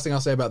here's the last thing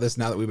I'll say about this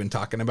now that we've been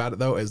talking about it,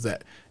 though, is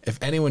that if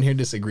anyone here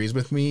disagrees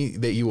with me,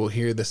 that you will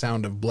hear the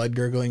sound of blood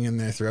gurgling in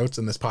their throats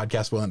and this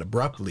podcast will end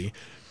abruptly.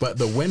 But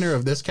the winner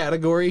of this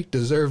category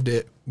deserved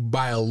it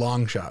by a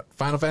long shot.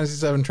 Final Fantasy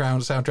VII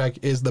soundtrack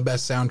is the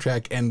best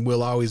soundtrack and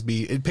will always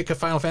be. Pick a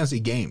Final Fantasy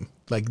game.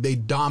 Like, they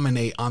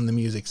dominate on the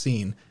music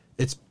scene.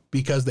 It's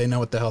because they know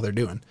what the hell they're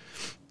doing.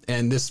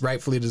 And this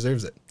rightfully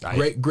deserves it.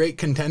 Great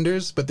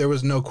contenders, but there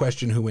was no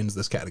question who wins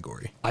this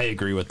category. I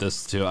agree with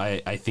this too. I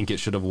think it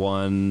should have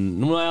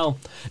won. Well,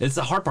 it's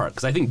the hard part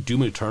because I think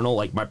Doom Eternal,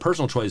 like my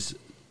personal choice,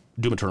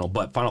 Doom Eternal,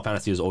 but Final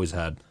Fantasy has always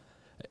had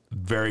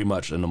very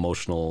much an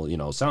emotional,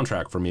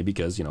 soundtrack for me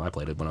because, I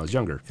played it when I was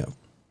younger. Yeah.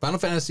 Final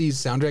Fantasy's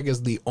soundtrack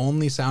is the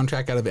only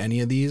soundtrack out of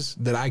any of these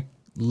that I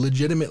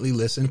legitimately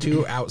listen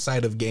to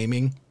outside of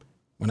gaming.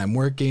 When I'm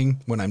working,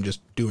 when I'm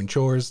just doing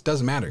chores,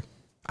 doesn't matter.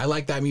 I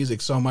like that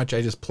music so much,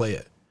 I just play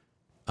it.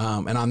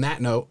 And on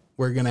that note,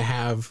 we're going to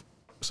have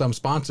some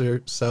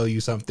sponsor sell you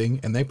something,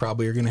 and they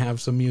probably are going to have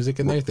some music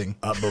in their thing.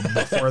 But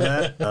before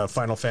that,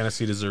 Final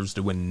Fantasy deserves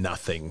to win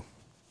nothing.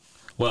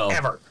 Well,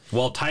 Ever.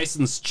 While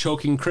Tyson's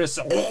choking Chris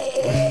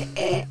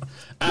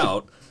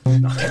out,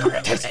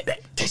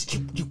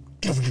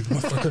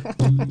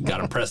 got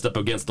him pressed up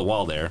against the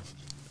wall there.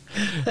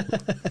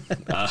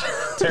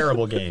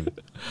 Terrible game.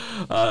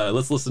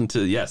 Let's listen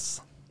to,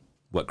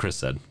 what Chris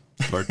said.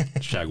 Or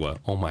Shagwa.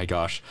 Oh my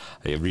gosh.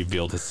 I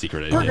revealed his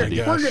secret identity.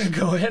 We're going to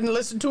go ahead and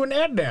listen to an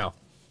ad now.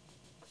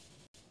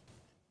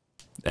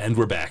 And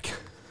we're back.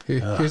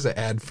 Here's an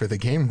ad for the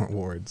Game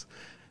Awards.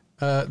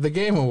 The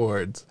Game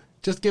Awards.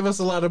 Just give us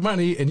a lot of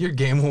money, and your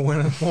game will win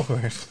an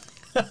award.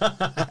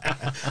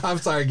 I'm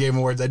sorry, Game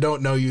Awards. I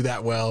don't know you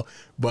that well,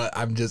 but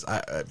I've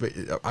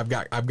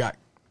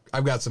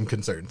got some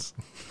concerns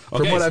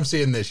from Okay, what so- I'm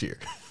seeing this year.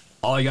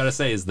 All I gotta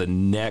say is the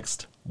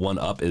next one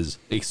up is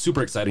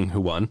super exciting.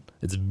 Who won?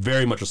 It's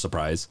very much a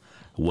surprise.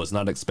 Was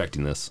not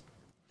expecting this.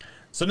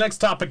 So next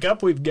topic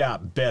up, we've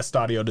got Best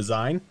Audio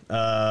Design.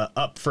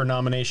 Up for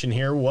nomination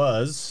here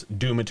was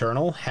Doom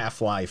Eternal,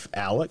 Half-Life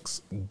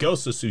Alyx,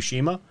 Ghost of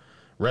Tsushima,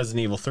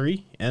 Resident Evil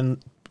 3,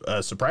 and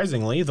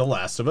surprisingly, The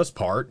Last of Us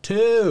Part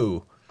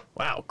 2.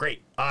 Wow,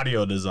 great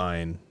audio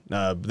design.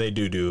 They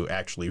do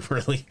actually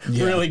really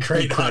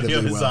great incredibly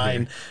audio well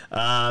design.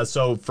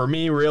 So for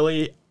me,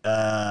 really,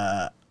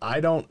 I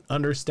don't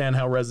understand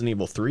how Resident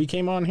Evil 3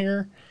 came on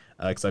here,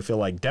 because I feel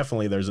like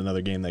definitely there's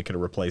another game that could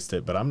have replaced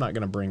it, but I'm not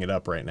going to bring it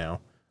up right now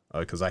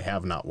because I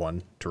have not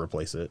one to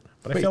replace it.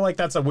 But I feel like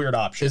that's a weird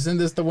option. Isn't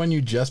this the one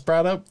you just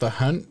brought up? The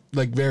Hunt,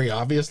 like, very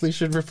obviously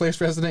should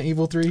replace Resident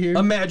Evil 3 here.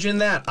 Imagine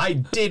that. I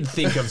did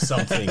think of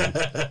something.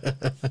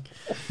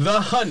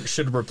 The Hunt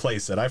should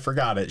replace it. I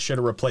forgot it. Should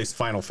have replaced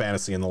Final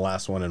Fantasy in the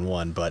last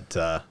 1-in-1,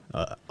 but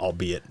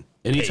albeit...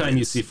 Anytime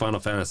you see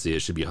Final Fantasy,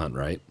 it should be Hunt,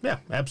 right? Yeah,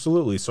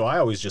 absolutely. So I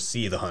always just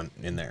see the Hunt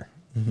in there.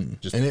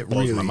 Just And it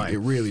blows really, my mind. it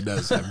really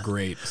does have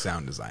great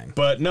sound design.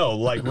 But no,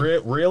 like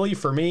really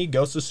for me,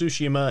 Ghost of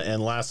Tsushima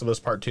and Last of Us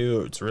Part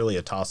 2, it's really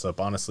a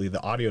toss-up. Honestly,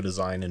 the audio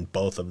design in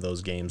both of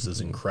those games is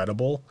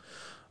incredible.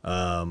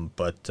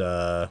 But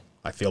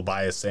I feel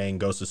biased saying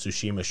Ghost of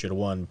Tsushima should have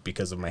won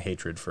because of my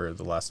hatred for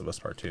The Last of Us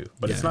Part 2.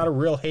 But it's not a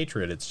real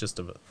hatred. It's just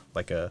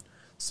like a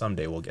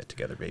someday we'll get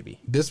together, baby.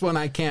 This one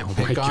I can't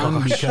pick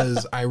on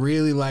because I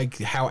really like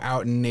how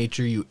out in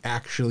nature you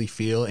actually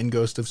feel in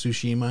Ghost of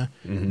Tsushima.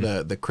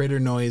 The critter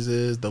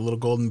noises, the little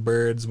golden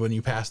birds when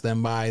you pass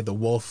them by, the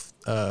wolf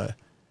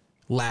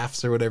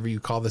laughs or whatever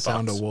you call the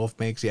sound a wolf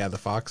makes. Yeah, the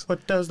fox.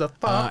 What does the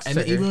fox and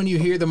say? even when you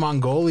hear the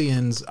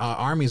Mongolians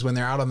armies when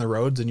they're out on the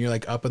roads and you're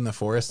like up in the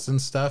forests and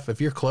stuff,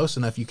 if you're close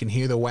enough, you can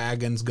hear the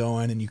wagons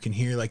going and you can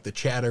hear like the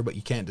chatter, but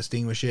you can't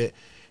distinguish it.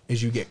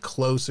 As you get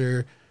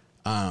closer,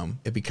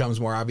 it becomes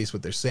more obvious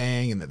what they're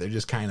saying and that they're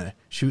just kind of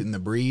shooting the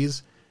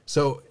breeze.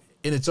 So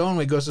in its own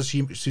way, Ghost of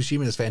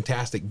Tsushima is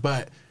fantastic,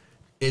 but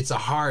it's a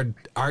hard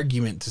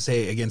argument to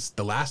say against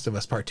The Last of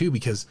Us Part 2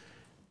 because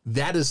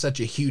that is such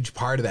a huge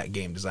part of that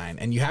game design.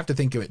 And you have to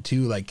think of it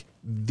too, like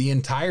the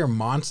entire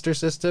monster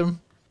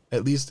system,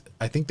 at least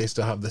I think they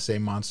still have the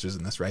same monsters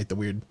in this, right? The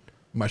weird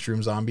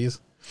mushroom zombies.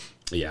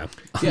 Yeah.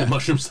 Yeah.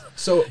 Mushrooms.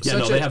 So yeah,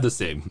 no, they have the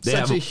same. They such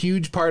have a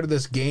huge part of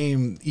this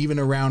game, even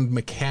around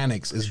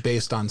mechanics, is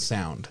based on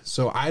sound.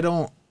 So I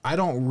don't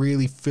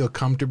really feel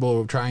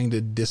comfortable trying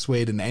to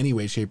dissuade in any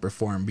way, shape, or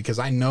form because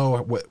I know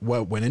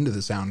what went into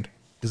the sound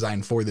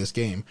design for this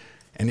game,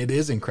 and it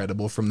is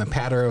incredible. From the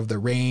patter of the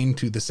rain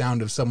to the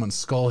sound of someone's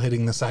skull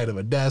hitting the side of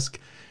a desk,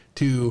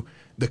 to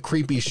the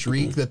creepy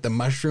shriek that the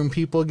mushroom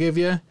people give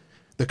you.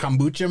 The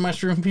kombucha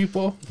mushroom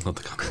people. Not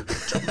the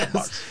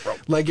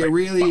kombucha. Like it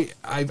really,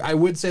 I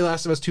would say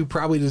Last of Us 2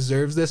 probably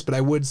deserves this, but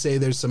I would say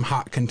there's some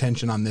hot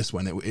contention on this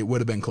one. It would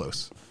have been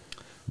close.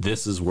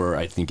 This is where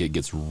I think it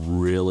gets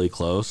really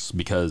close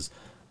because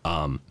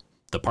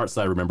the parts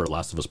that I remember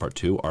Last of Us Part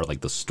 2 are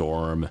like the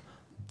storm,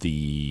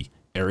 the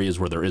areas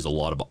where there is a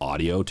lot of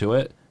audio to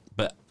it.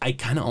 But I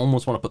kind of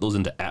almost want to put those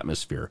into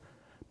atmosphere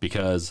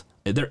because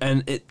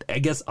I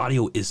guess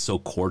audio is so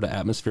core to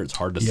atmosphere. It's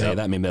hard to say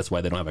that. Maybe that's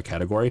why they don't have a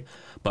category.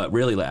 But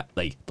really,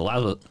 like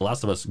The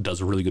Last of Us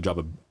does a really good job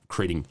of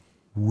creating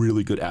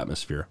really good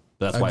atmosphere.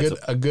 That's why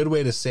a good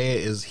way to say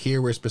it is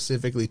here we're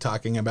specifically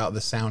talking about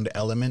the sound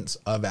elements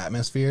of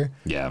atmosphere.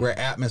 Yeah. Where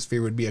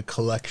atmosphere would be a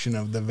collection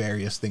of the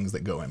various things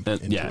that go into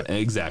it.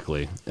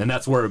 Exactly. And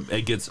that's where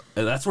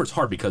it's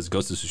hard because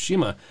Ghost of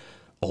Tsushima,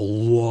 a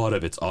lot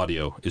of its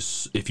audio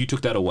is, if you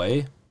took that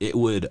away, it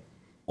would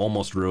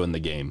almost ruin the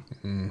game.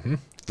 Mm-hmm.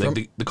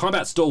 Like the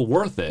combat's still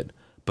worth it,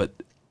 but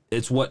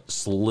it's what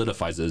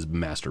solidifies it as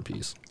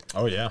masterpiece.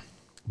 Oh yeah.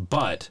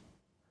 But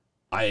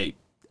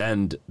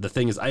and the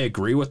thing is, I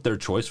agree with their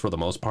choice for the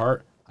most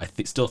part. I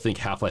still think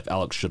Half-Life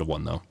Alyx should have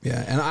won though.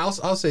 Yeah, and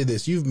I'll say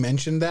this: you've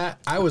mentioned that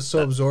I was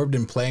so absorbed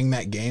in playing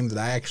that game that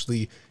I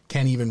actually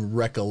can't even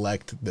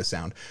recollect the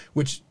sound,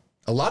 which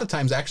a lot of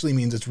times actually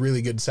means it's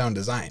really good sound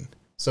design.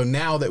 So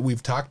now that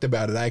we've talked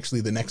about it,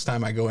 actually, the next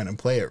time I go in and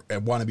play it, I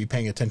want to be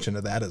paying attention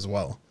to that as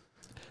well.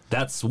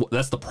 That's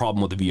the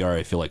problem with the VR.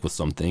 I feel like with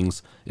some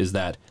things is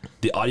that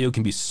the audio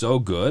can be so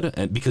good,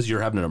 and because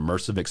you're having an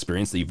immersive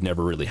experience that you've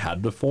never really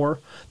had before,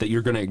 that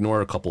you're going to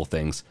ignore a couple of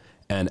things.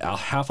 And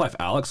Half-Life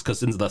Alyx,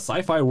 because in the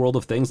sci-fi world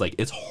of things, like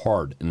it's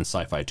hard in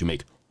sci-fi to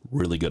make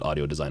really good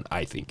audio design,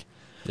 I think.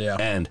 Yeah.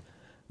 And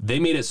they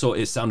made it so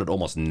it sounded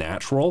almost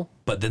natural,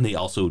 but then they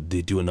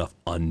do enough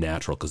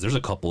unnatural because there's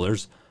a couple.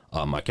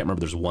 I can't remember.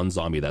 There's one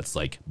zombie that's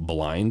like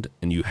blind,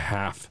 and you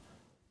have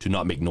to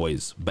not make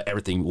noise, but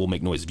everything will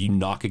make noise. If you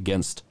knock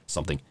against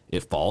something,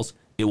 it falls,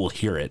 it will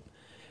hear it.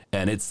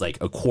 And it's like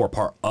a core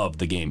part of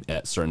the game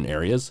at certain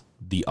areas,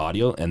 the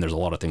audio, and there's a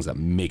lot of things that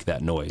make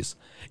that noise.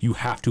 You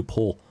have to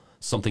pull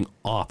something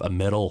off a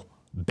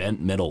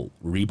bent metal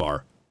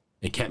rebar.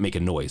 It can't make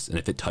a noise. And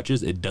if it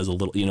touches, it does a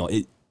little,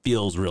 it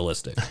feels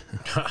realistic.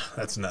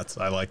 That's nuts.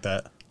 I like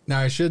that.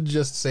 Now, I should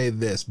just say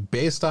this.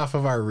 Based off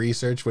of our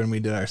research when we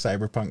did our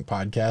Cyberpunk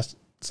podcast,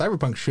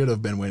 Cyberpunk should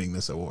have been winning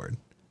this award.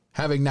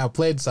 Having now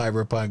played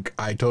Cyberpunk,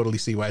 I totally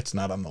see why it's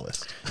not on the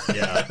list.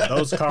 Yeah,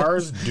 those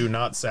cars do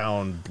not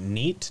sound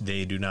neat.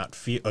 They do not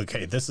feel...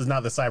 Okay, this is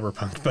not the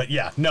Cyberpunk, but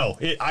yeah, no.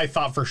 I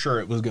thought for sure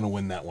it was going to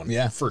win that one.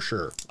 Yeah. For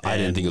sure. I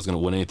didn't think it was going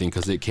to win anything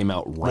because it came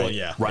out right. Well,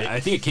 yeah. Right.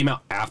 I think it came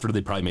out after they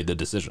probably made the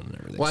decision and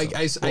everything.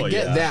 Well, so. I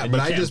get that, and but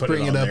you I can't just put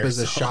bring it it on up there, as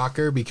a so.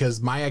 shocker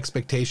because my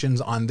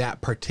expectations on that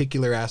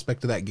particular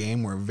aspect of that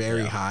game were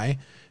very high,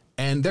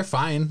 and they're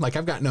fine. Like,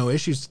 I've got no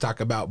issues to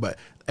talk about, but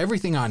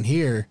everything on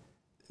here...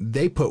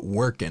 they put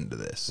work into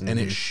this, and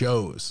it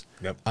shows.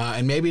 Yep.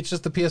 And maybe it's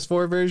just the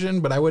PS4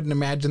 version, but I wouldn't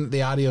imagine that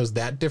the audio is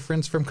that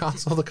different from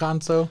console to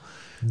console.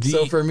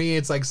 So for me,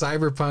 it's like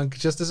Cyberpunk,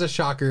 just as a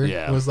shocker,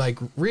 was like,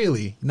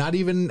 really? Not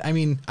even, I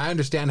mean, I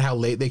understand how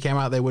late they came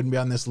out. They wouldn't be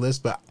on this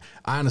list, but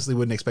I honestly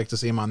wouldn't expect to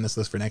see them on this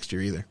list for next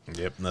year either.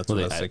 Yep, that's what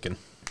I was thinking.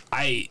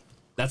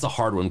 That's a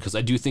hard one because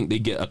I do think they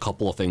get a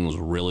couple of things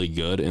really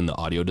good in the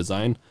audio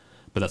design,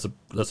 but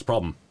that's the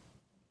problem.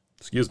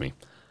 Excuse me.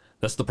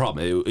 That's the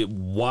problem.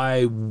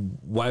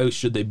 Why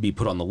should they be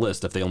put on the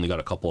list if they only got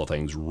a couple of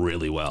things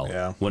really well?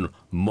 Yeah. When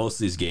most of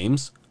these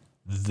games,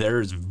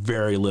 there's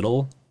very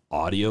little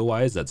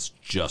audio-wise that's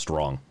just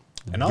wrong.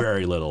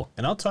 Very little.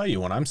 And I'll tell you,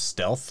 when I'm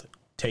stealth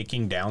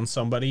taking down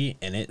somebody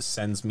and it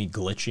sends me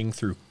glitching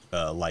through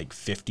like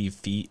 50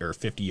 feet or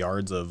 50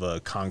 yards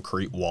of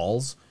concrete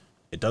walls,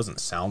 it doesn't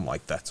sound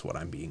like that's what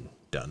I'm being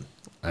done.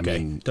 I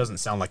mean, it doesn't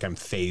sound like I'm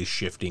phase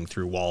shifting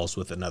through walls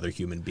with another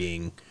human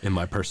being. In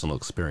my personal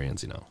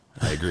experience,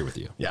 I agree with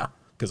you. Yeah,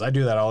 because I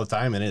do that all the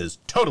time, and it is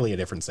totally a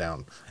different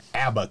sound.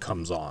 ABBA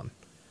comes on.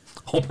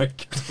 Oh my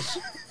gosh.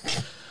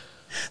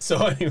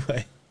 So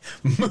anyway,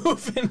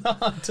 moving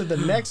on to the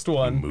next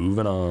one.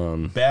 Moving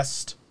on.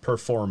 Best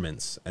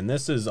performance. And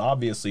this is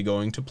obviously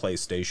going to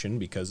PlayStation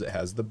because it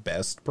has the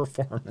best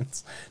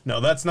performance.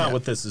 No, that's not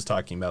what this is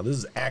talking about. This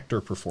is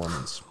actor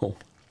performance. Oh.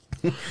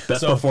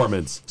 Best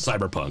performance,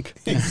 Cyberpunk.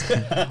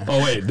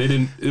 Oh wait,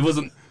 it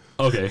wasn't.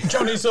 Okay.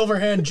 Johnny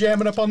Silverhand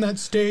jamming up on that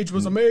stage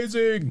was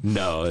amazing.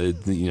 No,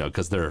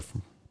 because they're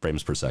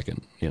frames per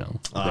second, they're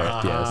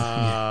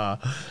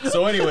FPS.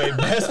 So anyway,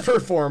 best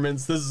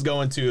performance. This is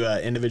going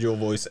to individual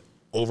voice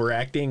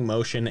overacting,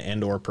 motion,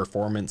 and or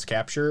performance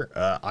capture.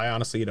 I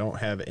honestly don't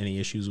have any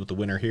issues with the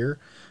winner here.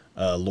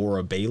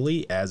 Laura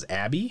Bailey as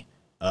Abby,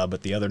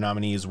 but the other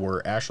nominees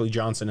were Ashley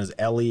Johnson as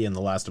Ellie in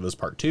The Last of Us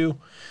Part 2,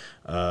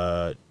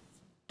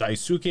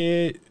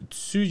 Daisuke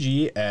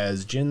Tsuji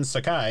as Jin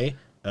Sakai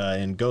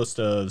in Ghost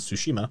of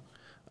Tsushima,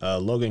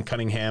 Logan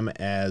Cunningham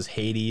as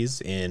Hades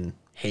in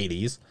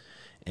Hades,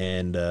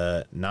 and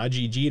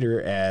Najee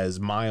Jeter as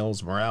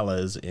Miles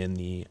Morales in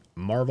the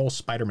Marvel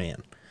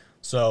Spider-Man.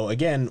 So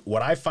again,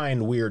 what I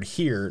find weird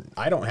here,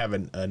 I don't have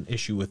an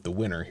issue with the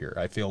winner here.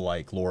 I feel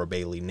like Laura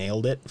Bailey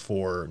nailed it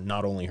for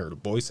not only her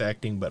voice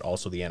acting, but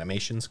also the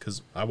animations,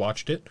 because I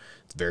watched it.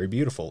 It's very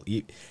beautiful.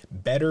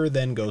 Better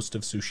than Ghost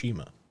of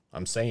Tsushima.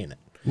 I'm saying it.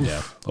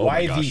 Yeah. Oh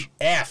Why the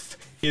F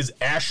is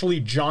Ashley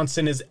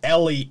Johnson as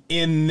Ellie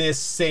in this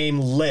same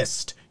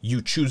list?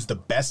 You choose the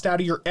best out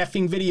of your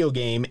effing video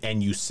game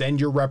and you send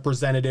your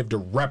representative to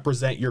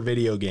represent your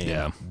video game.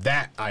 Yeah.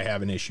 That I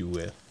have an issue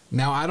with.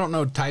 Now, I don't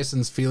know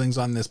Tyson's feelings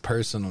on this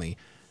personally.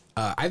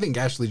 I think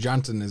Ashley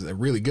Johnson is a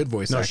really good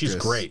voice actress. No, she's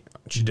great.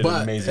 She did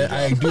an amazing job.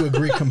 I do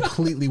agree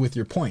completely with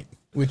your point,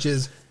 which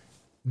is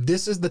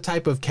this is the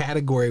type of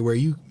category where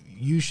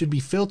you should be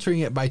filtering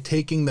it by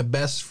taking the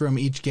best from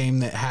each game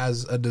that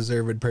has a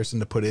deserved person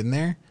to put in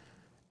there,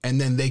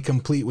 and then they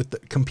compete with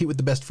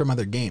the best from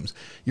other games.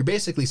 You're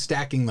basically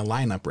stacking the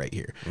lineup right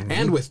here,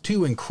 and with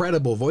two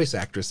incredible voice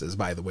actresses,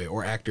 by the way,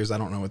 or actors. I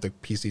don't know what the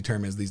PC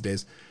term is these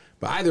days,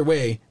 but either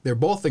way, they're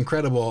both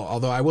incredible.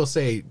 Although I will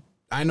say,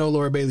 I know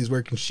Laura Bailey's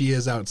work, and she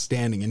is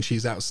outstanding, and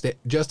she's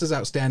just as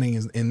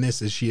outstanding in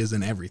this as she is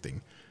in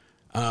everything.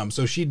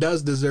 So she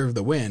does deserve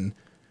the win.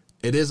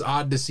 It is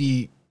odd to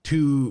see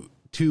two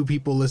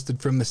people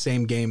listed from the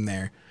same game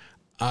there.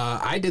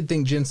 I did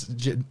think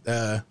Daisuke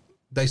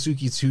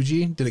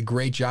Tsuji did a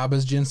great job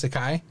as Jin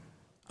Sakai.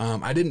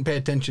 I didn't pay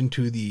attention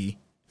to the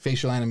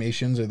facial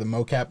animations or the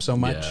mocap so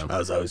much. Yeah. I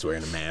was always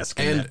wearing a mask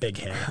and that big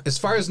hat. As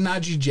far as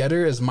Najee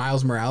Jeter as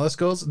Miles Morales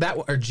goes,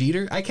 or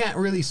Jeter, I can't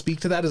really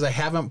speak to that as I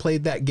haven't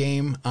played that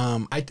game.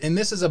 And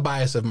this is a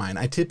bias of mine.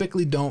 I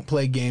typically don't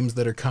play games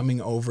that are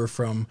coming over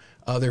from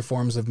other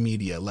forms of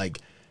media, like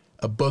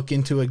a book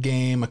into a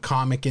game, a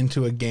comic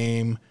into a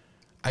game.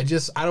 I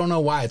don't know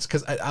why. It's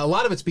because a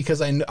lot of it's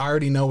because I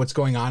already know what's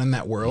going on in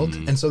that world,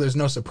 and so there's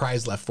no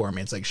surprise left for me.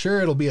 It's like,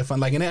 sure, it'll be a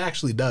fun, and it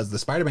actually does. The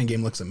Spider-Man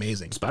game looks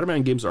amazing.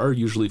 Spider-Man games are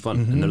usually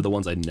fun, and they're the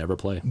ones I never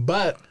play.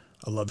 But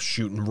I love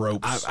shooting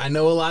ropes. I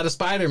know a lot of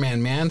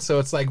Spider-Man, man. So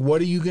it's like,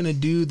 what are you gonna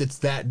do that's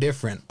that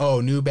different? Oh,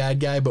 new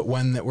bad guy, but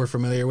one that we're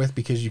familiar with,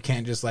 because you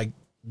can't just like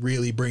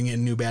really bring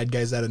in new bad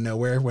guys out of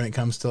nowhere when it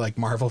comes to like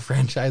Marvel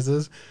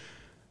franchises.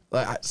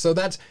 So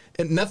that's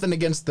nothing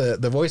against the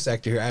voice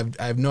actor here.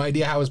 I have no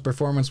idea how his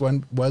performance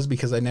was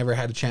because I never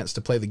had a chance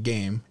to play the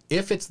game.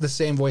 If it's the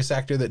same voice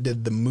actor that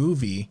did the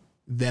movie,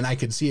 then I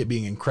could see it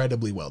being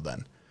incredibly well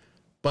done.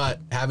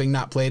 But having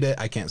not played it,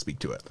 I can't speak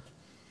to it.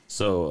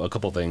 So a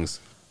couple things.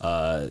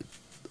 I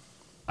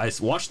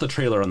watched the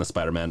trailer on the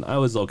Spider-Man. I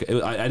was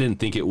okay. I didn't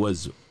think it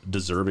was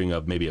deserving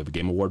of maybe a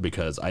Game Award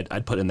because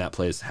I'd put in that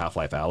place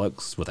Half-Life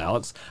Alyx with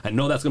Alex. I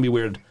know that's going to be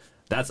weird.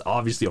 That's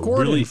obviously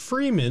Gordon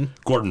Freeman.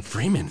 Gordon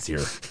Freeman's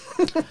here.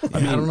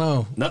 I don't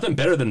know. Nothing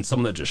better than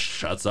someone that just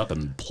shuts up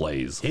and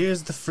plays.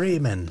 Here's the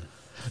Freeman.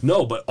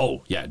 No, but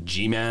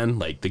G-Man,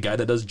 like the guy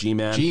that does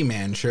G-Man.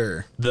 G-Man,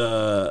 sure.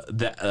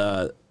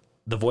 The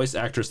voice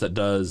actress that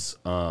does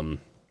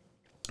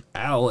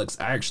Alex,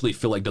 I actually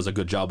feel like does a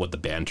good job with the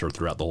banter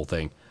throughout the whole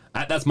thing.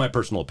 That's my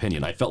personal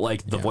opinion. I felt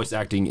like the voice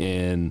acting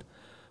in,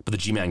 but the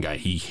G-Man guy,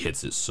 he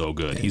hits it so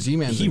good. Yeah,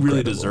 G-Man's he really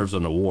incredible. deserves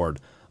an award.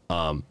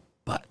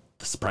 But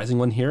the surprising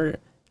one here,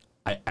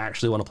 I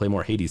actually want to play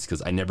more Hades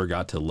because I never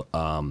got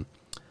to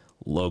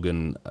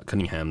Logan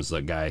Cunningham's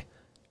guy.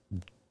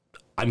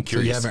 I'm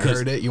curious. you haven't 'cause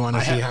heard it? You wanna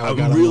see how it I'm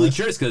got on the really list?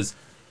 curious because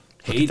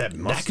that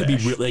that could be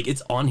mustache. like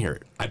it's on here.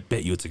 I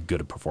bet you it's a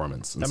good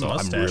performance. And That so I'm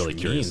mustache really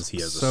curious. means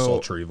he has So, a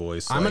sultry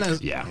voice. I'm like, gonna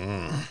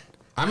Yeah.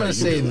 I'm gonna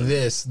say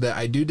this, that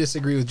I do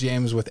disagree with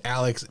James with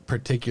Alex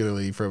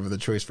particularly for the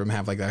choice from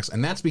Half-Life Alex,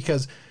 and that's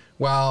because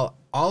while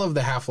all of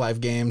the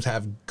Half-Life games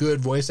have good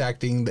voice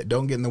acting that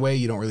don't get in the way,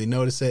 you don't really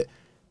notice it.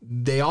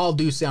 They all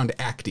do sound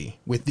acty,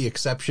 with the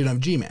exception of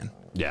G-Man.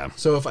 Yeah.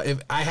 So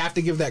if I have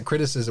to give that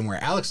criticism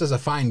where Alex does a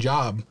fine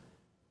job,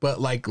 but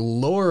like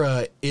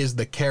Laura is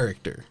the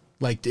character.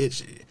 Like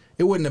it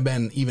wouldn't have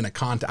been even a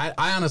contest.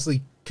 I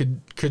honestly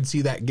could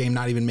see that game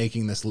not even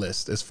making this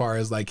list as far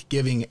as like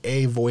giving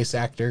a voice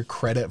actor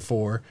credit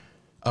for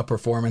a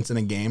performance in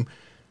a game.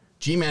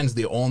 G-Man's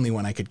the only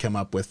one I could come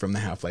up with from the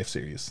Half-Life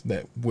series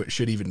that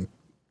should even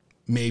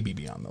maybe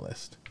be on the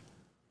list.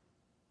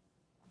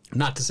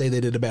 Not to say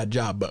they did a bad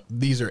job, but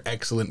these are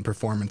excellent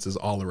performances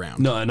all around.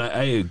 No, and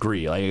I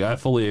agree. Like, I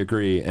fully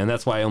agree. And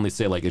that's why I only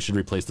say, like, it should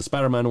replace the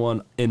Spider-Man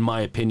one. In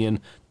my opinion,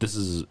 this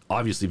is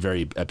obviously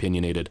very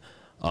opinionated.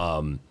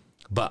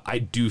 But I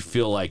do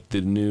feel like the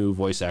new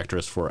voice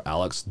actress for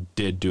Alex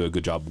did do a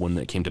good job when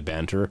it came to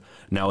banter.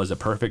 Now, is it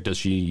perfect? Does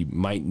she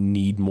might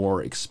need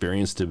more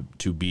experience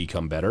to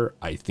become better?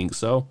 I think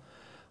so.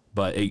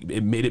 But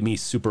it made me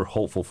super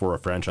hopeful for a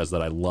franchise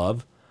that I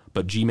love.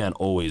 But G-Man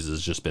always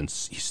has just been...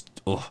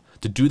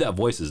 to do that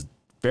voice is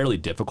fairly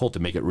difficult to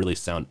make it really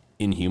sound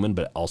inhuman,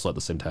 but also at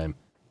the same time,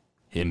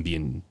 him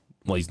being...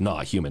 Well, he's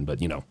not human,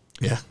 but, you know.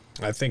 Yeah.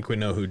 I think we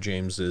know who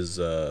James's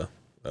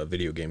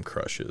video game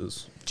crush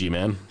is.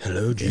 G-Man.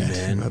 Hello,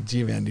 G-Man. Well,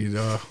 G-Man, dude.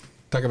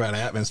 Talk about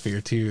atmosphere,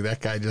 too.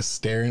 That guy just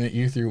staring at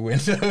you through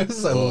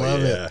windows. I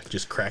love it.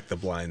 Just crack the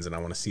blinds, and I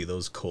want to see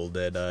those cold,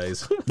 dead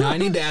eyes. Now, I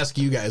need to ask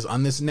you guys,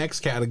 on this next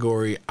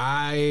category,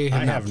 I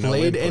have not have no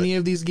played input. any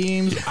of these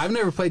games. I've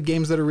never played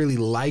games that are really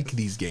like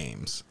these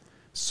games.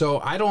 So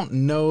I don't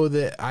know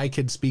that I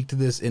could speak to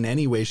this in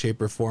any way,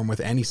 shape, or form with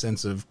any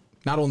sense of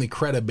not only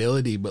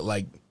credibility, but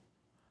like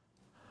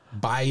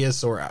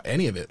bias or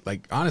any of it.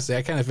 Like, honestly,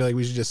 I kind of feel like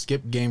we should just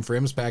skip Game for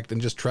Impact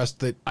and just trust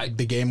that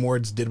the Game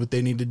Awards did what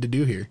they needed to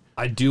do here.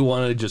 I do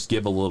want to just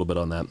give a little bit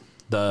on that.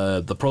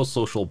 The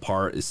pro-social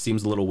part, it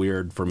seems a little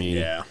weird for me.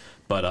 Yeah.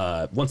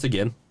 But once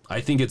again, I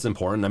think it's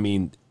important. I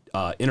mean,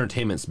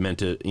 entertainment's meant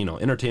to,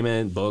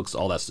 entertainment, books,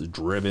 all that's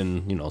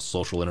driven,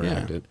 social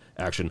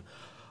action.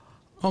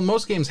 Well,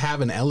 most games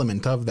have an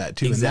element of that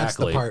too, and that's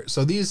the Exactly. part.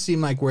 So these seem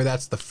like where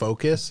that's the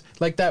focus.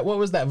 Like that, what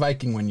was that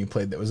Viking one you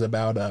played that was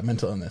about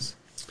mental illness?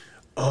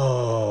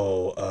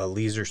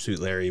 Leisure Suit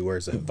Larry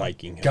wears a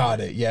Viking hat. Got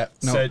it. Yeah.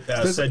 No.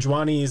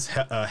 Sejuani's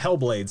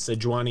Hellblade.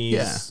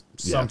 Sejuani's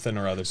something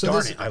or other. So Darn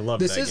this, it, I love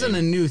this that isn't game.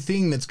 a new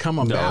thing that's come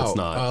about. it's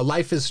not.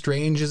 Life is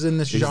Strange is in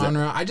this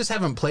genre. I just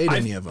haven't played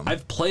any of them.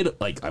 I've played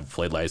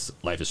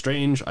Life is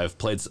Strange. I've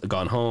played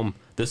Gone Home.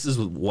 This is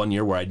one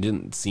year where I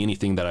didn't see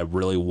anything that I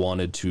really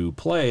wanted to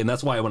play, and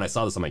that's why when I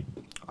saw this, I'm like,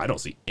 I don't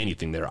see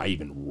anything there I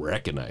even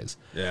recognize.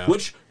 Yeah.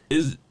 Which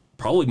is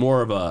probably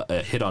more of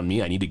a hit on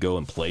me. I need to go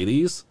and play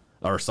these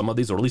or some of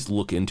these, or at least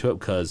look into it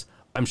because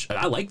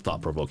I like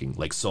thought provoking.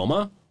 Like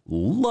Soma,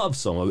 love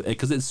Soma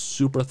because it's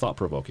super thought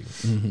provoking.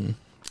 Mm-hmm.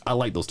 I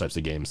like those types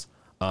of games.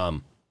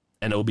 And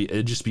it would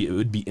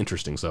be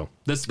interesting. So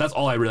that's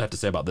all I really have to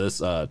say about this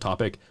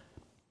topic.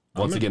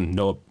 Once again,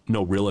 no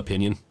real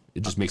opinion.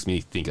 It just makes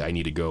me think I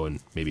need to go and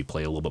maybe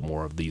play a little bit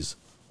more of these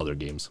other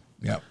games.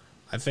 Yep.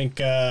 I think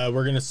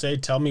we're gonna say,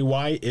 "Tell me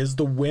why" is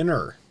the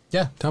winner.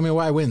 Yeah. Tell me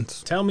why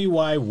wins. Tell me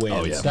why wins.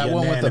 Oh, yeah. That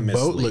one with the boat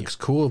unanimously. looks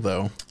cool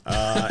though.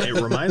 It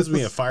reminds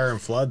me of Fire and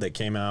Flood that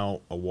came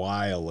out a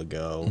while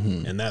ago,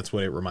 and that's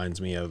what it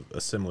reminds me of. A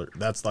similar.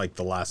 That's like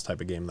the last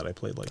type of game that I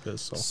played like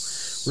this.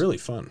 So really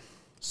fun.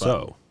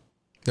 So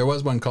There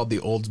was one called the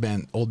Old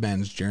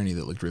Man's Journey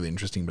that looked really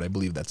interesting, but I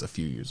believe that's a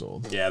few years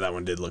old. Yeah, that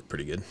one did look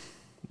pretty good.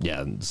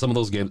 yeah, some of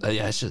those games.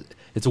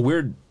 It's a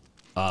weird.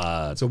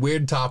 It's a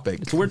weird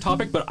topic. It's a weird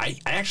topic, but I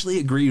actually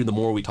agree. The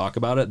more we talk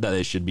about it, that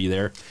it should be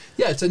there.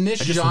 Yeah, it's a niche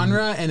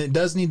genre, and it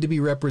does need to be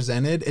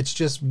represented. It's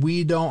just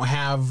we don't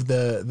have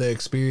the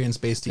experience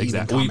based to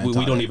Exactly. even comment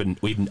We on don't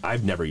it. even.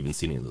 I've never even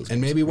seen any of those.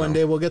 And games. maybe one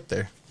day we'll get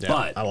there. Yeah,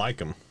 But- I like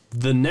them.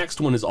 The next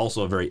one is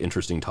also a very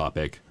interesting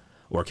topic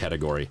or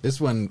category.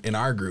 This one in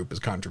our group is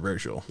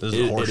controversial. This It-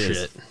 is it horse is.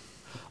 shit.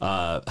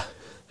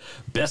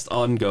 Best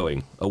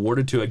ongoing,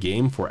 awarded to a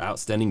game for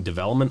outstanding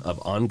development of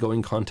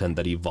ongoing content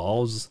that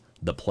evolves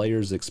the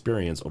player's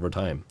experience over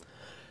time.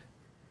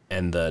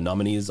 And the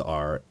nominees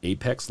are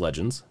Apex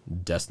Legends,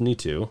 Destiny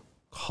 2,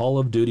 Call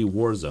of Duty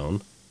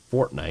Warzone,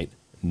 Fortnite,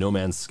 No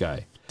Man's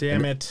Sky.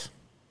 Damn it!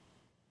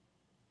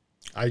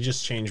 I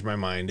just changed my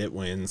mind. It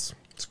wins.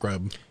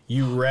 Scrub.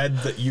 You read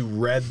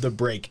the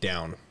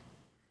breakdown,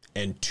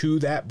 and to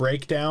that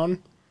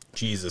breakdown,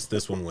 Jesus,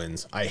 this one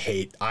wins. I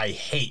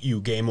hate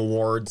you, Game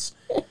Awards.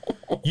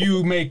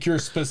 You make your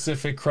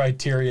specific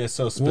criteria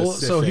so specific. Well,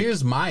 so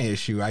here's my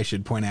issue. I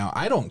should point out,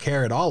 I don't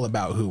care at all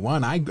about who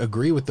won. I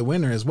agree with the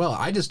winner as well.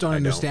 I just don't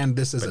understand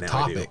this as a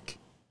topic.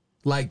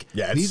 Like,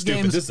 yeah, these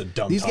stupid. games, This is a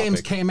dumb these games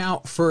topic. came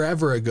out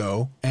forever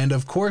ago, and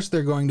of course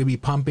they're going to be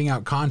pumping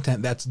out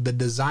content. That's the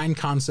design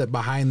concept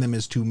behind them,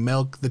 is to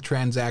milk the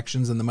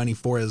transactions and the money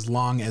for as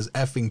long as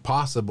effing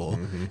possible.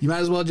 Mm-hmm. You might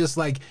as well just,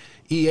 like,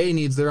 EA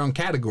needs their own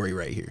category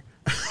right here.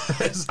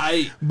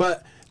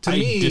 But to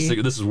me,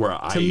 disagree. This is where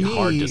I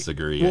hard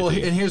disagree. Well,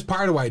 and here's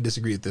part of why I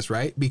disagree with this,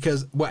 right?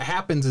 Because what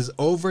happens is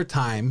over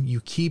time,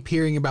 you keep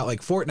hearing about,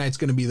 like, Fortnite's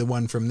going to be the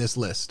one from this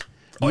list.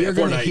 We are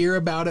going to hear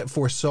about it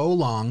for so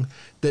long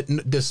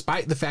that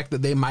despite the fact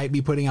that they might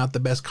be putting out the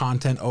best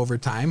content over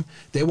time,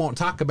 they won't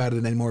talk about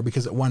it anymore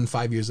because it won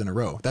 5 years in a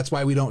row. That's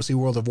why we don't see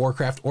World of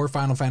Warcraft or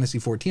Final Fantasy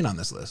XIV on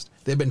this list.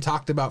 They've been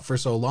talked about for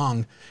so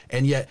long,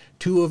 and yet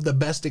 2 of the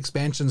best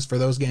expansions for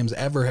those games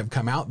ever have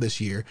come out this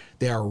year.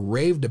 They are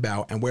raved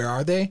about, and where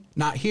are they?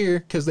 Not here,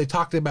 because they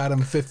talked about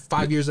them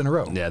 5 years in a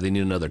row. Yeah, they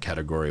need another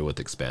category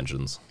with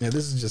expansions. Yeah,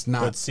 this is just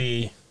not... But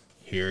see,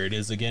 here it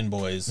is again,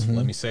 boys.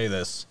 Let me say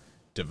this.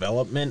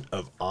 Development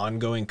of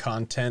ongoing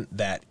content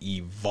that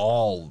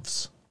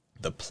evolves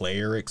the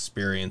player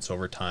experience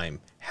over time.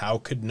 How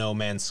could No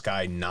Man's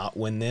Sky not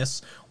win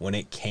this when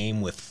it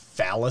came with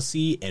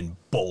fallacy and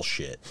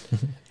bullshit?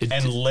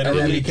 And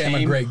literally And it became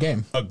a great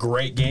game. A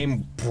great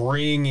game,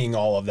 bringing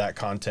all of that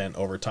content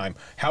over time.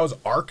 How is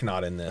Ark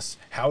not in this?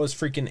 How is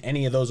freaking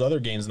any of those other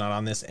games not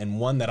on this?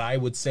 And one that I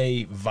would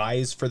say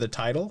vies for the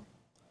title,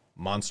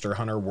 Monster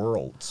Hunter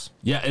Worlds.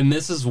 Yeah, and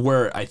this is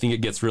where I think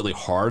it gets really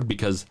hard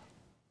because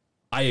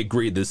I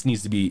agree. This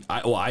needs to be.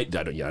 I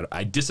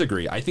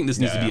disagree. I think this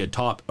needs to be a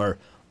top, or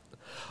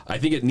I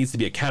think it needs to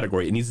be a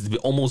category. It needs to be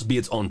almost be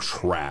its own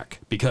track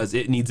because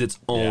it needs its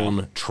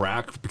own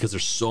track because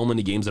there's so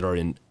many games that are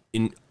in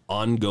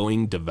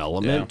ongoing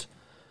development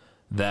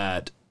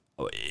that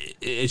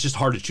it's just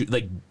hard to choose.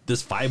 Like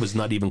this 5 is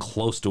not even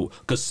close to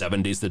because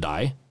 7 Days to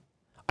Die.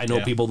 I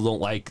know people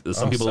don't like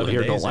some people 7 here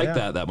days, don't like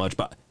that much,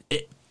 but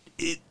it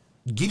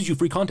gives you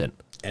free content.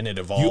 And it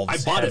evolves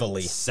I bought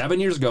heavily. it 7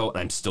 years ago, and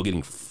I'm still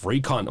getting free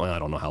content. Well, I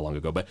don't know how long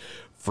ago, but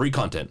free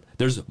content.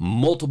 There's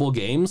multiple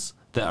games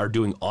that are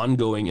doing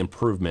ongoing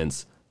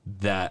improvements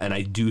that, and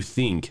I do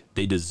think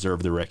they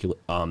deserve the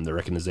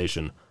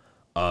recognition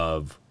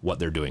of what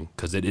they're doing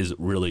because it is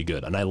really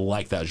good, and I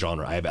like that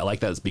genre. I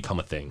like that it's become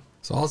a thing.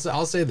 So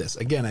I'll say this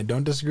again. I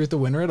don't disagree with the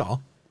winner at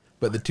all,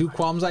 but the 2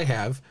 qualms I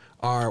have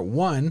are,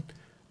 one,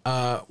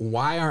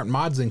 why aren't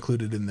mods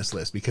included in this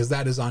list? Because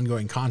that is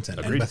ongoing content,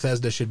 and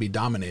Bethesda should be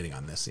dominating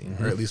on this scene,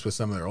 or at least with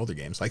some of their older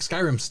games. Like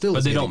Skyrim still. But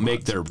is they don't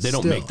make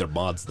mods. their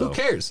mods though. Who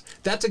cares?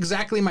 That's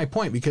exactly my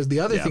point. Because the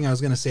other thing I was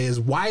going to say is,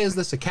 why is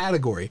this a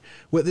category?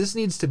 What this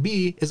needs to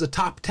be is a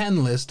top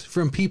 10 list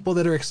from people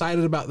that are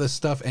excited about this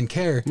stuff and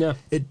care. Yeah.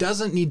 It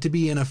doesn't need to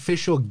be an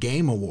official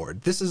game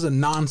award. This is a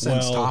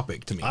nonsense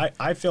topic to me.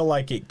 I feel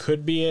like it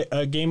could be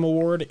a game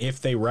award if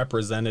they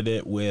represented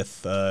it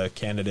with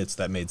candidates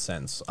that made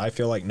sense. I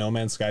feel like No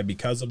Man's Sky,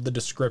 because of the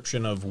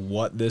description of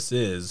what this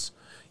is,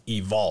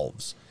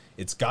 evolves.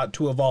 It's got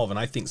to evolve, and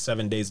I think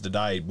 7 Days to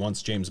Die,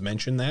 once James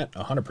mentioned that,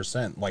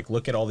 100%. Like,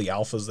 look at all the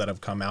alphas that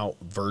have come out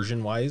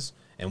version-wise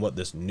and what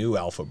this new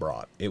alpha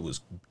brought. It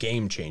was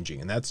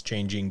game-changing, and that's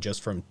changing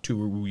just from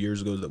 2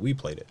 years ago that we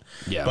played it.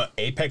 Yeah. But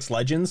Apex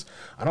Legends,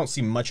 I don't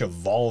see much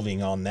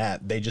evolving on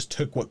that. They just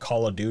took what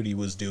Call of Duty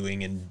was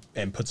doing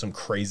and put some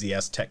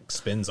crazy-ass tech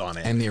spins on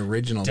it. and the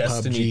original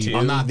Destiny PUBG. 2,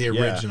 Well, not the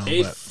original,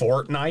 but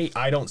Fortnite,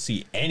 I don't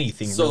see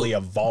anything really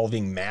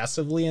evolving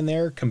massively in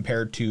there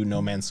compared to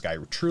No Man's Sky.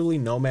 Truly,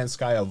 No Man's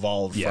Sky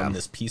evolved from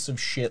this piece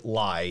of shit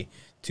lie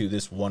to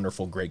this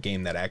wonderful, great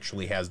game that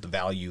actually has the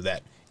value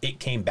that it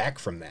came back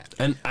from that.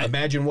 And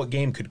imagine what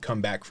game could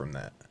come back from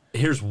that.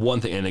 Here's one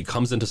thing, and it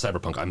comes into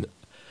Cyberpunk.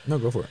 no,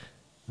 go for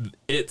it.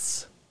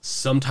 It's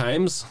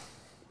sometimes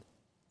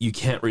you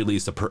can't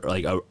release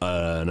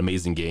an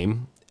amazing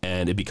game,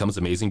 and it becomes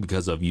amazing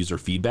because of user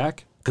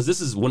feedback. Because this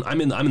is when I'm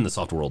in the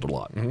software world a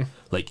lot. Mm-hmm.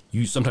 Like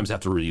you sometimes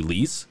have to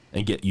release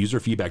and get user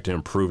feedback to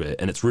improve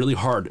it, and it's really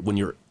hard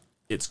when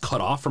it's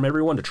cut off from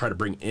everyone to try to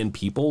bring in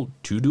people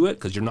to do it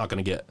because you're not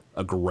going to get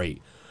a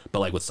great. But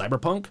like with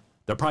Cyberpunk,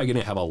 they're probably going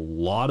to have a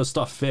lot of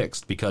stuff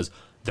fixed because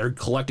they're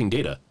collecting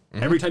data.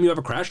 Mm-hmm. Every time you have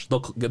a crash,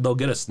 they'll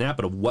get a snap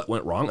of what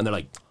went wrong, and they're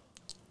like,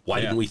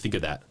 "Why didn't we think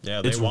of that?"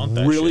 Yeah, they want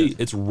that shit.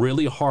 It's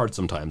really hard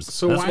sometimes.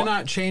 So why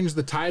not change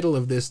the title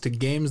of this to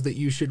games that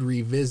you should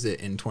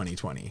revisit in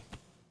 2020?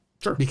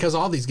 Sure. Because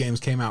all these games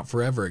came out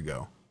forever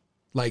ago.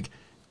 Like,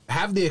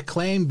 have the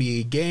acclaim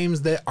be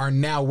games that are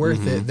now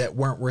worth it that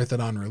weren't worth it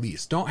on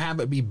release. Don't have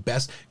it be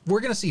best. We're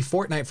going to see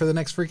Fortnite for the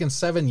next freaking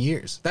 7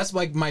 years. That's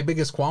like my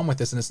biggest qualm with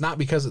this. And it's not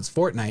because it's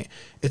Fortnite.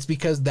 It's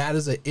because that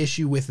is an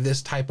issue with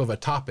this type of a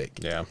topic.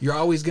 Yeah. You're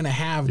always going to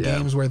have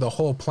games where the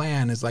whole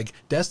plan is like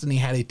Destiny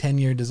had a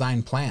 10-year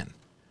design plan.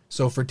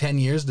 So for 10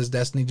 years, does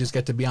Destiny just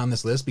get to be on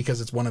this list because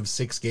it's one of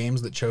 6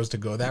 games that chose to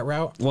go that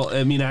route? Well,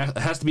 I mean, it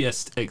has to be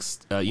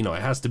it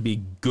has to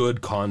be good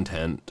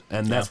content,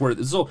 and that's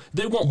where. So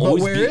they won't But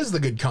always. where is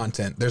the good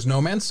content? There's No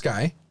Man's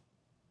Sky,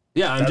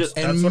 Yeah, I'm just.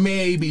 and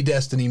maybe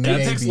Destiny.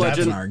 Maybe Apex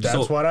Legends- Dark.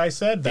 That's So, what I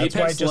said. That's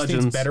why it Apex just needs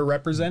Legends better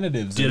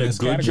representatives. did in a this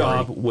good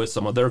category. job with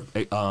some of their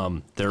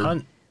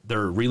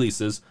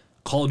releases.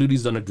 Call of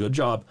Duty's done a good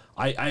job.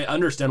 I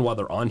understand why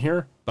they're on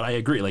here, but I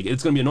agree. Like,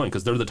 it's going to be annoying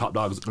because they're the top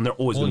dogs and they're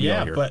always Well, going to be yeah,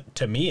 on here. but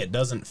to me, it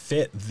doesn't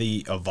fit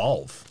the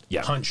Evolve.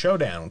 Yeah. Hunt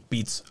Showdown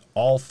beats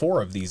all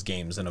 4 of these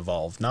games in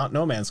Evolve. Not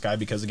No Man's Sky,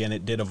 because again,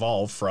 it did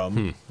evolve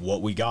from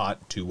what we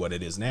got to what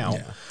it is now.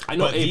 Yeah. I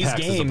know But these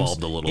Apex has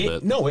evolved a little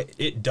bit. No,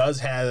 it does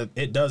have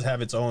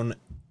its own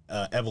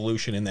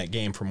evolution in that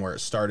game from where it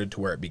started to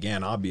where it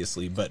began,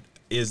 obviously. But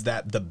is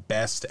that the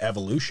best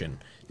evolution?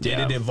 Did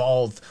Yeah. it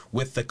evolve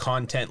with the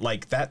content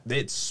like that?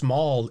 It's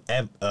small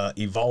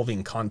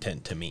evolving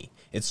content to me.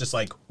 It's just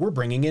like, we're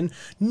bringing in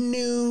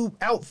new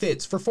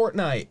outfits for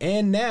Fortnite,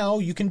 and now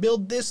you can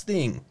build this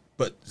thing.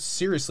 But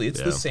seriously,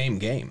 it's the same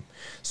game.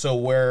 So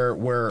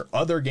where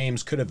other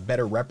games could have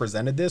better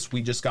represented this,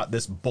 we just got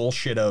this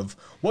bullshit of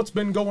what's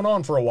been going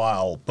on for a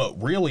while.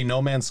 But really,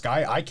 No Man's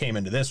Sky, I came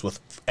into this with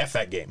F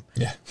that game.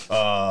 Yeah.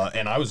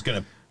 And I was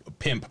going to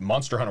pimp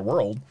Monster Hunter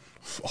World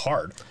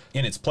hard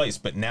in its place.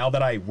 But now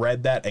that I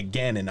read that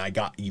again and I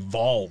got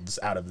evolves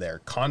out of there,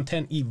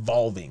 content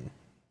evolving.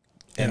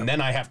 And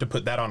then I have to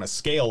put that on a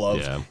scale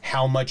of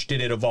how much did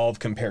it evolve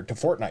compared to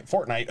Fortnite.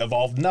 Fortnite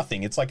evolved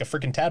nothing. It's like a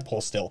freaking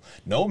tadpole still.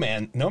 No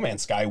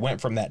Man's Sky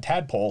went from that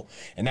tadpole,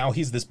 and now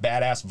he's this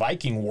badass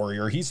Viking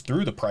warrior. He's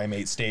through the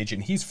primate stage,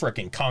 and he's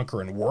freaking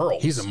conquering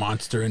worlds. He's a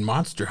monster in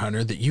Monster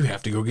Hunter that you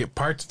have to go get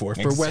parts for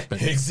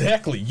weapons.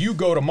 Exactly. You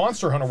go to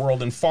Monster Hunter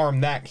World and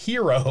farm that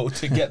hero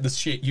to get the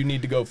shit you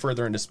need to go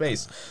further into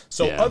space.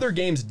 So other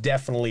games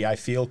definitely, I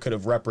feel, could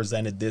have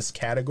represented this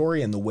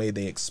category and the way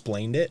they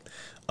explained it.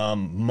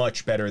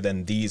 Much better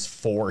than these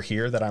 4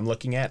 here that I'm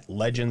looking at.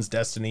 Legends,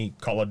 Destiny,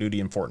 Call of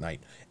Duty, and Fortnite.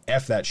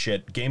 F that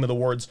shit. Game of the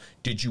Awards,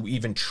 did you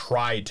even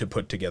try to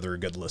put together a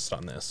good list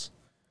on this?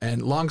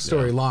 And long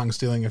story long,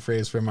 stealing a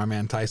phrase from my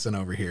man Tyson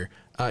over here.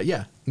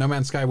 No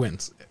Man's Sky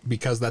wins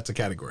because that's a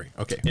category.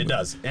 Okay. It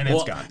does, and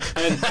it's gone.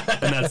 and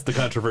that's the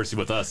controversy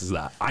with us, is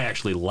that I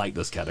actually like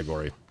this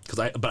category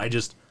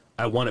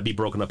I want it to be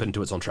broken up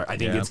into its own track. I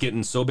think it's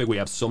getting so big. We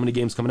have so many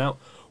games coming out.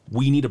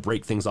 We need to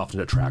break things off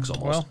into tracks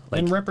almost. Well,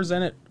 and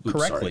represent it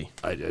correctly.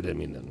 Sorry. I didn't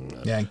mean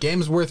that. Yeah,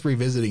 games worth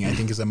revisiting, I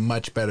think, is a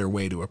much better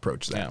way to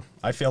approach that. Yeah,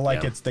 I feel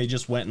like they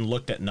just went and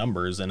looked at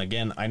numbers, and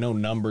again, I know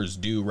numbers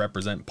do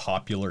represent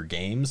popular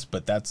games,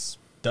 but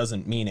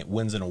doesn't mean it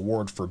wins an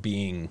award for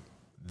being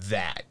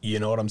that. You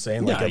know what I'm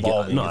saying? Like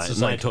evolving.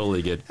 I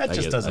totally get. That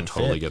just doesn't I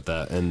totally fit. get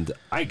that, and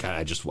I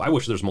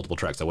wish there's multiple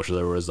tracks. I wish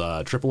there was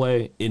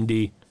AAA,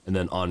 indie, and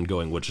then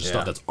ongoing, which is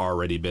stuff that's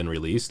already been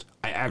released.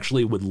 I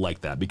actually would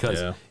like that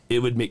because it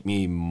would make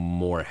me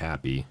more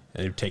happy.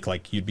 It'd take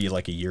you'd be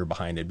like a year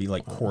behind. It'd be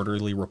like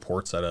quarterly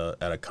reports at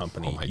a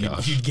company. Oh my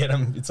gosh. You'd get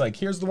them. It's like,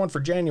 here's the one for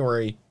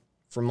January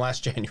from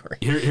last January.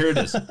 Here it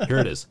is. Here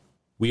it is.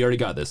 We already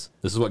got this.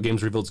 This is what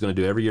Games Revealed is going to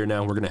do every year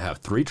now. We're going to have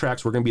 3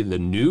 tracks. We're going to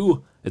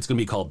be it's going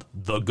to be called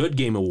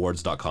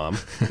thegoodgameawards.com.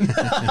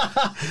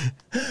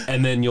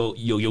 And then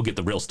you'll get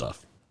the real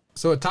stuff.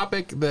 So a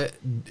topic that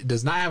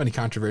does not have any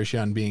controversy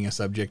on being a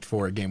subject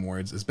for Game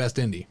Awards is Best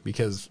Indie,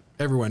 because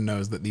everyone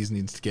knows that these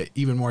needs to get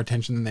even more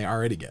attention than they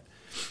already get.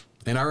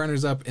 And our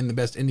runners-up in the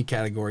Best Indie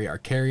category are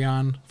Carry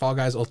On, Fall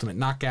Guys Ultimate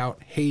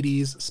Knockout,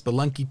 Hades,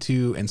 Spelunky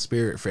 2, and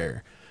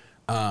Spiritfarer.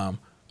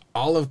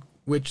 All of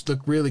which look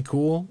really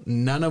cool,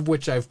 none of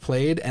which I've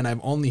played, and I've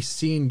only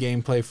seen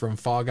gameplay from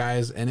Fall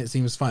Guys, and it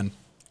seems fun.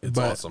 It's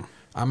awesome.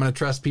 I'm going to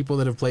trust people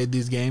that have played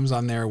these games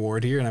on their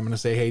award here, and I'm going to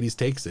say Hades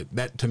takes it.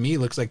 That, to me,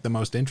 looks like the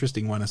most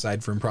interesting one,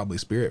 aside from probably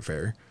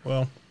Spiritfarer.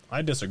 Well,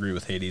 I disagree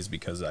with Hades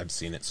because I've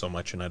seen it so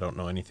much and I don't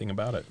know anything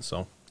about it.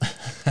 So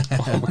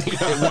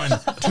It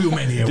won too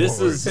many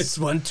awards. it's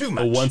won too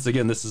much. Once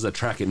again, this is a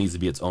track that needs to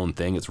be its own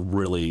thing. It's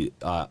really,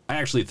 I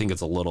actually think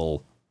it's a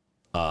little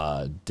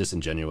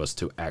disingenuous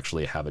to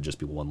actually have it just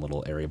be one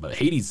little area. But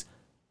Hades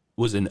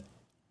was in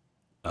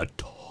a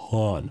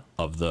ton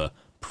of the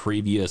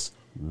previous,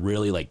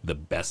 really like the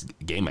best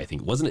game. I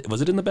think wasn't it?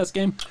 Was it in the best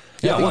game?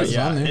 Yeah, it it was. was.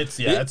 on there.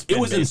 It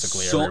was in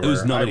so everywhere. it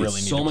was I nominated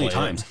really need so to many play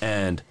times, it.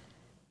 and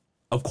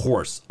of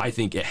course, I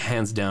think it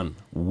hands down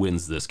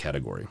wins this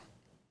category.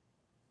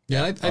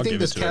 Yeah, I think give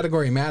this it to it.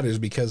 category matters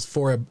because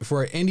for an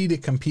indie to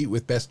compete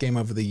with Best Game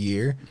of the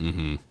Year,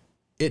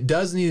 it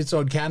does need its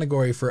own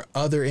category for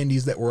other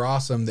indies that were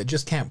awesome that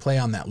just can't play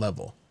on that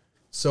level.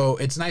 So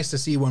it's nice to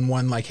see when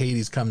one like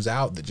Hades comes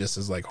out that just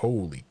is like,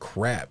 holy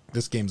crap,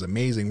 this game's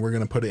amazing. We're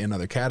gonna put it in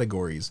other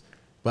categories,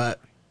 but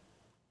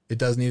it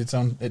does need its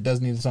own. It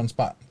does need its own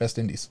spot. Best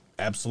indies.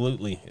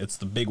 Absolutely. It's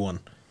the big one.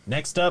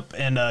 Next up,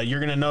 and you're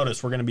going to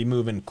notice we're going to be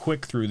moving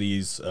quick through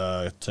these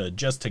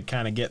to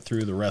kind of get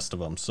through the rest of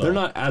them. So they're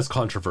not as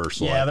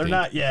controversial. Yeah, I they're think.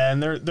 not. Yeah,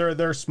 and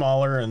they're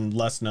smaller and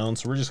less known.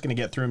 So we're just going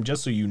to get through them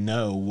just so you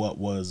know what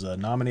was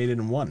nominated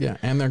and won. Yeah,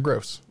 and they're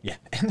gross. Yeah,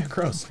 and they're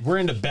gross. We're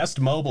into best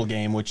mobile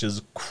game, which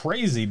is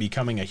crazy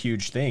becoming a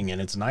huge thing,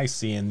 and it's nice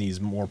seeing these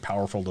more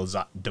powerful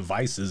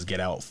devices get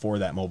out for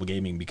that mobile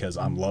gaming because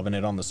I'm loving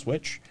it on the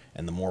Switch,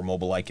 and the more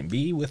mobile I can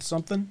be with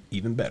something,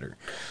 even better.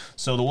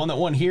 So the one that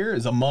won here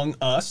is Among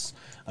Us.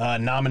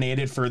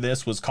 Nominated for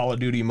this was Call of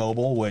Duty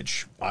Mobile,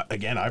 which,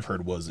 again, I've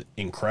heard was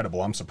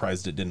incredible. I'm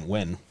surprised it didn't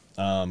win.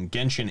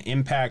 Genshin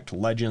Impact,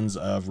 Legends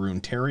of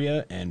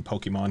Runeterra, and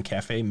Pokemon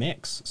Cafe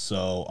Mix.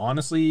 So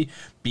honestly,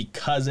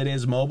 because it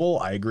is mobile,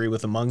 I agree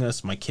with Among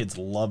Us. My kids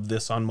love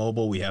this on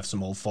mobile. We have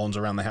some old phones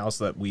around the house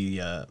that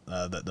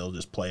that they'll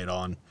just play it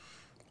on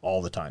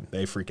all the time.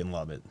 They freaking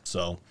love it.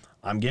 So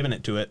I'm giving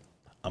it to it.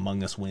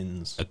 Among Us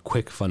wins. A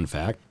quick fun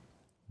fact: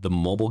 the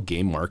mobile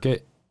game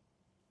market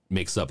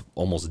makes up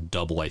almost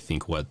double, I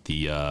think, what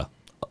the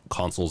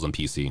consoles and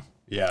PC.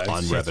 Yeah,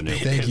 on revenue.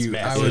 Thank you.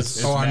 Massive.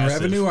 It's on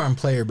massive. revenue or on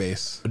player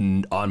base?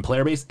 On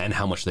player base and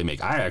how much they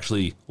make. I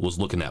actually was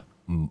looking at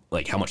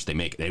like how much they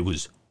make. It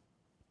was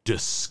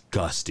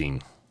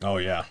disgusting. Oh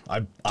yeah, I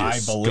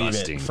believe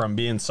Disgusting. it. From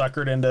being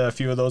suckered into a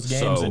few of those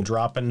games So, and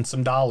dropping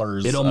some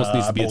dollars. It almost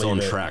needs to be its own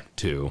believe it. track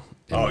too.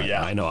 Oh,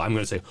 yeah. I know. I'm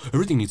going to say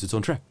everything needs its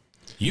own track.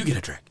 You get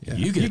a track.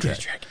 You get a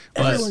track.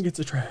 But Everyone gets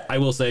a track. I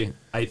will say,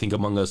 I think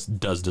Among Us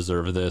does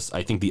deserve this.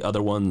 I think the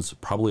other ones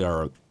probably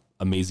are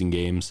amazing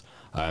games.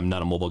 I'm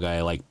not a mobile guy.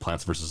 I like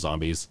Plants vs.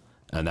 Zombies,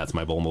 and that's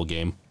my mobile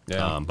game.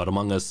 Yeah. But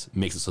Among Us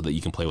makes it so that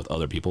you can play with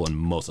other people, and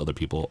most other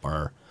people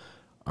are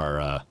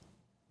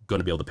going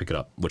to be able to pick it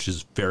up, which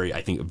is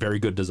I think, very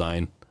good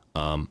design,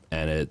 and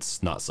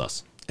it's not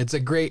sus. It's a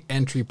great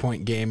entry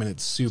point game, and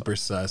it's super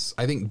sus.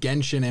 I think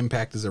Genshin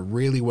Impact is a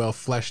really well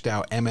fleshed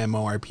out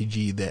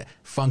MMORPG that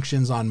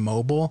functions on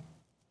mobile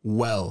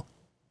well,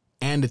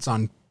 and it's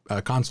on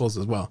consoles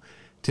as well.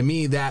 To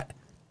me, that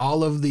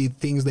all of the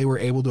things they were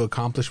able to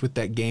accomplish with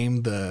that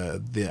game,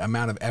 the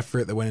amount of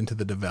effort that went into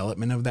the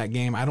development of that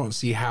game, I don't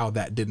see how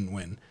that didn't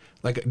win.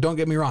 Like, don't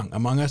get me wrong,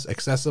 Among Us,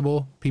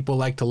 accessible. People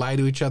like to lie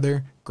to each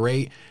other.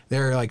 Great.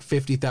 There are like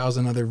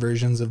 50,000 other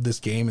versions of this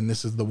game, and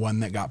this is the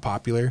one that got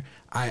popular.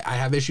 I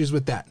have issues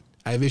with that.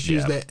 I have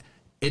issues that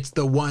it's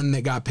the one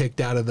that got picked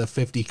out of the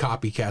 50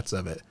 copycats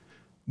of it,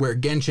 where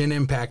Genshin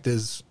Impact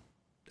is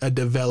a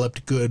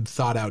developed, good,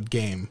 thought-out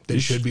game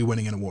that should be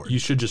winning an award. You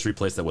should just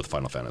replace that with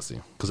Final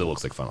Fantasy, because it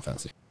looks like Final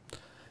Fantasy.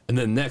 And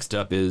then next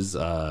up is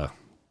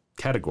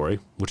category,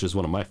 which is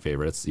one of my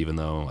favorites, even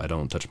though I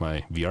don't touch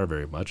my VR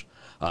very much.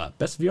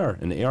 Best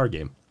VR in AR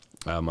game.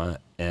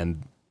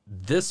 And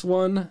this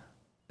one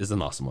is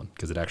an awesome one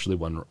because it actually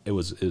won. It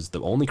was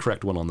the only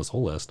correct one on this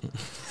whole list.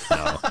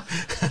 No.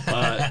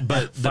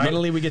 But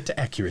Finally, we get to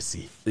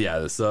accuracy.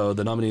 yeah, so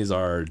the nominees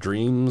are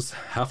Dreams,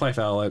 Half-Life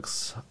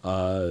Alyx,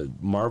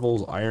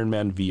 Marvel's Iron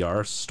Man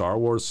VR, Star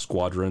Wars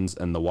Squadrons,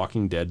 and The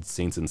Walking Dead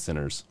Saints and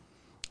Sinners.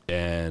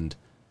 And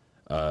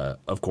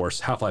of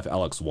course, Half-Life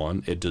Alyx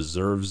won. It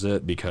deserves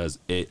it because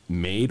it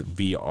made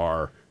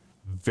VR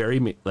very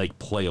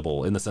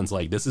playable in the sense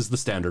like this is the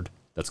standard.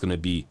 That's going to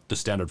be the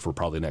standard for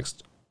probably the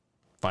next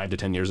 5 to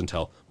 10 years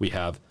until we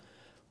have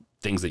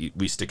things that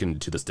we stick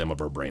into the stem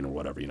of our brain or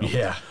whatever, you know.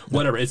 Yeah.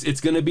 Whatever.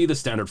 It's going to be the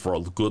standard for a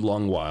good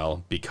long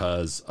while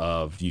because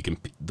of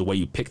the way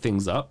you pick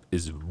things up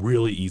is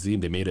really easy.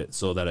 They made it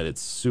so that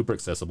it's super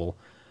accessible.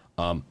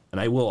 And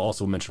I will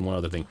also mention one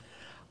other thing.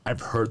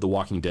 I've heard The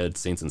Walking Dead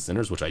Saints and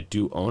Sinners, which I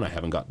do own. I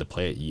haven't got to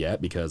play it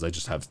yet because I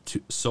just have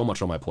so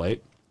much on my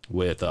plate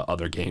with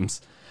other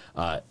games.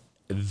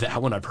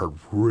 That one I've heard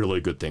really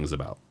good things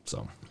about.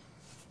 So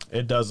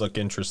It does look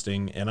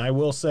interesting, and I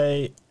will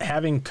say,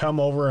 having come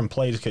over and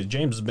played, because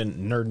James has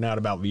been nerding out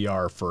about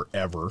VR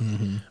forever,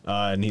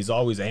 and he's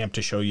always amped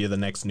to show you the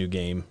next new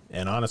game.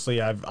 And honestly,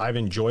 I've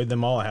enjoyed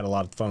them all. I had a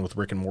lot of fun with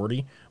Rick and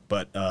Morty,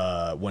 but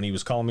when he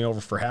was calling me over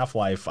for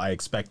Half-Life, I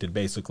expected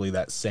basically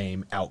that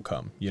same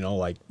outcome. You know,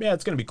 like, yeah,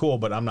 it's going to be cool,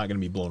 but I'm not going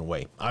to be blown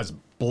away. I was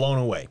blown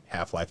away,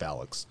 Half-Life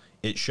Alyx.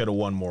 It should have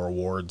won more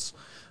awards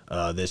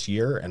this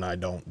year, and I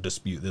don't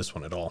dispute this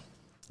one at all.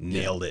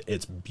 Nailed it.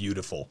 It's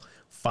beautiful.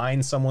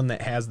 Find someone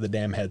that has the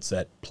damn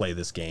headset, play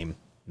this game,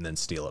 and then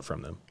steal it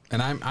from them.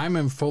 And I'm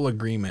in full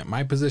agreement.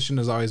 My position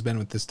has always been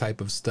with this type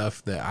of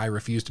stuff that I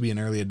refuse to be an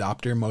early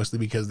adopter, mostly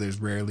because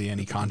there's rarely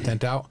any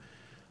content out.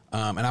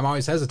 And I'm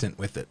always hesitant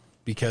with it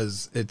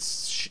because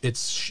it's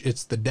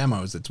the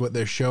demos. It's what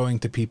they're showing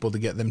to people to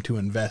get them to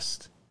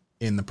invest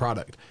in the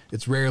product.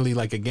 It's rarely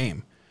like a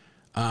game.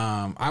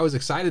 I was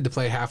excited to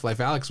play Half-Life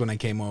Alyx when I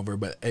came over,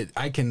 but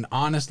I can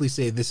honestly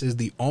say this is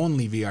the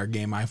only VR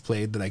game I've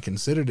played that I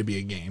consider to be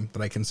a game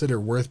that I consider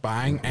worth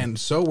buying, and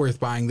so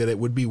worth buying that it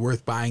would be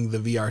worth buying the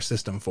VR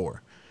system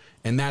for.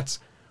 And that's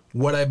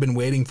what I've been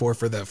waiting for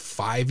the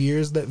 5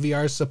 years that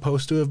VR is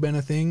supposed to have been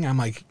a thing. I'm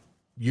like,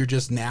 you're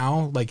just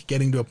now like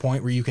getting to a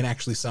point where you can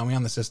actually sell me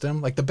on the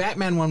system. Like the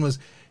Batman one was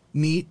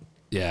neat,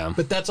 yeah,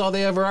 but that's all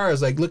they ever are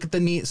is like, look at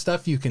the neat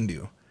stuff you can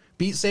do.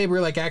 Beat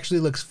Saber like actually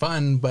looks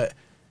fun, but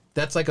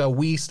that's like a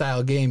Wii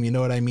style game. You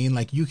know what I mean?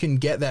 Like you can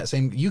get that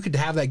same, you could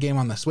have that game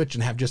on the Switch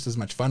and have just as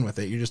much fun with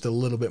it. You're just a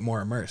little bit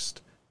more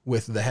immersed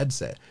with the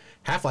headset.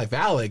 Half-Life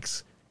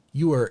Alyx,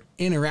 you are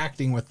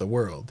interacting with the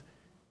world.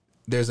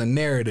 There's a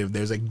narrative,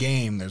 there's a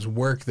game, there's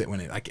work that when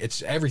it, like,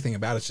 it's everything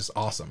about it's just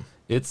awesome.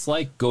 It's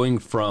like going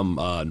from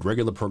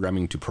regular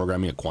programming to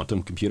programming a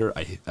quantum computer.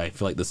 I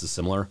feel like this is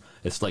similar.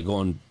 It's like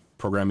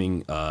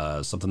programming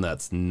something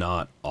that's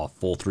not a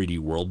full 3D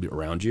world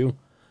around you.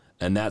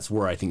 And that's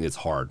where I think it's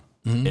hard.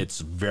 Mm-hmm. It's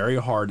very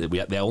hard.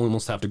 They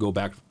almost have to go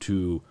back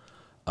to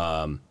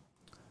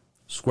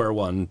square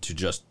one to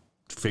just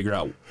figure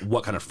out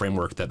what kind of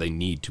framework that they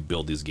need to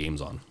build these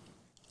games on.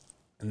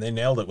 And they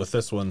nailed it with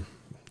this one.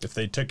 If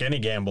they took any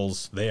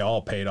gambles, they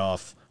all paid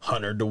off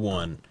 100 to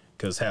 1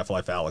 because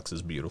Half-Life Alyx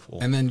is beautiful.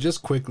 And then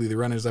just quickly, the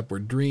runners-up were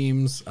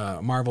Dreams,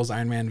 Marvel's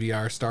Iron Man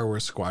VR, Star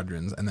Wars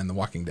Squadrons, and then The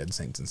Walking Dead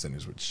Saints and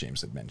Sinners, which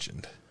James had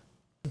mentioned.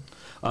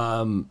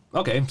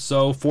 Okay,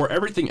 so for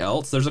everything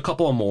else, there's a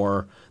couple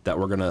more that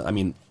we're gonna. I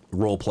mean,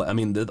 role play. I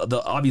mean,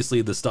 the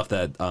obviously the stuff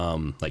that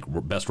like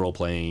best role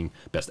playing,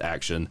 best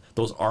action,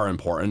 those are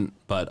important.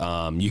 But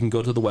you can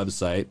go to the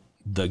website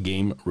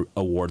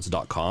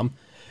thegameawards.com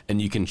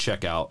and you can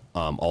check out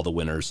all the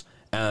winners.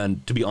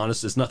 And to be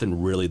honest, it's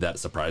nothing really that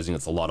surprising.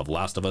 It's a lot of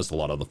Last of Us, a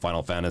lot of the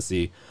Final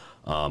Fantasy,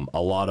 a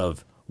lot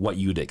of what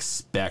you'd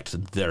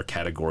expect their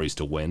categories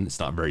to win. It's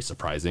not very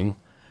surprising.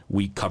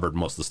 We covered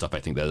most of the stuff I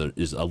think that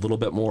is a little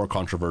bit more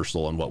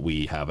controversial and what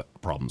we have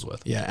problems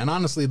with. Yeah, and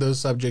honestly, those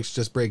subjects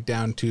just break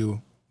down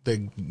to the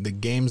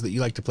games that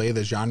you like to play,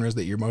 the genres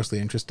that you're mostly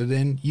interested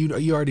in.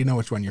 You already know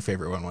which one your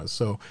favorite one was.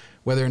 So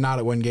whether or not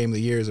it won Game of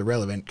the Year is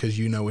irrelevant because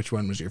you know which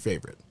one was your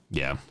favorite.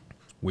 Yeah.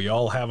 We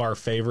all have our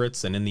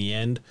favorites, and in the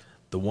end,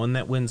 the one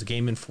that wins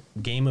Game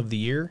of the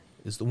Year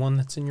is the one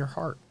that's in your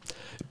heart.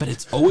 But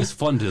it's always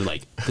fun to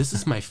like, this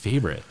is my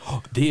favorite.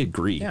 They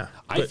agree. Yeah,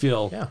 I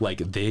feel like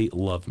they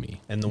love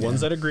me. And the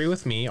ones that agree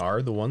with me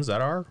are the ones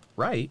that are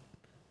right.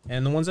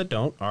 And the ones that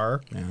don't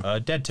are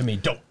dead to me.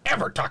 Don't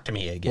ever talk to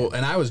me again. Well,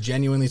 and I was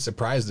genuinely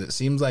surprised. It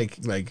seems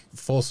like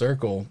full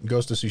circle,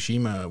 Ghost of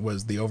Tsushima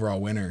was the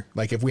overall winner.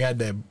 Like if we had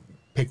to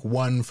pick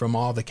one from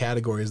all the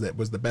categories that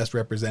was the best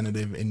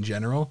representative in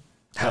general,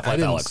 I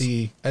didn't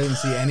see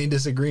any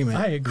disagreement.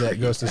 I agree. That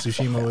Ghost of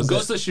Tsushima was.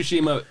 Ghost of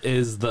Tsushima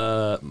is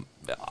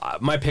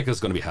my pick is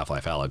going to be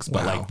Half-Life Alyx,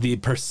 but like the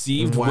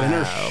perceived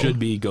winner should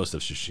be Ghost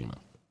of Tsushima.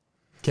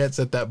 Can't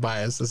set that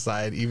bias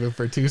aside even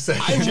for 2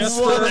 seconds. I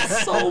just love it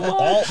so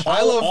much.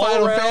 I love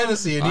Final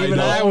Fantasy, and even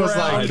I was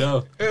like, I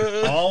know.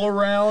 All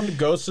around,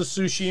 Ghost of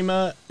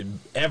Tsushima,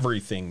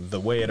 everything. The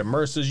way it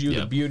immerses you,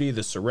 the beauty,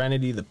 the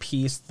serenity, the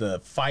peace, the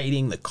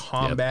fighting, the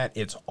combat.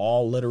 It's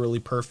all literally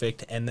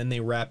perfect. And then they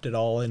wrapped it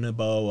all in a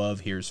bow of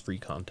here's free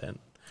content.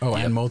 Oh,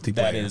 and multiplayer.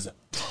 That is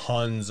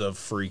tons of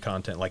free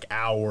content, like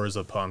hours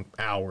upon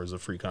hours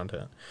of free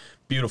content.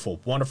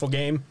 Beautiful, wonderful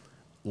game.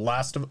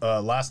 Last of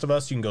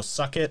Us, you can go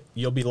suck it.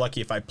 You'll be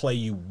lucky if I play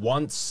you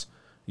once.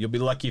 You'll be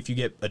lucky if you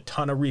get a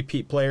ton of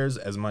repeat players,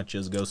 as much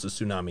as Ghost of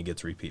Tsunami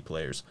gets repeat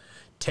players.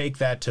 Take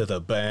that to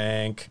the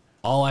bank.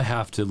 All I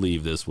have to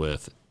leave this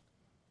with,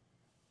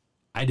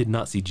 I did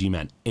not see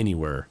G-Man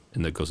anywhere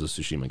in the Ghost of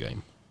Tsushima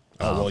game.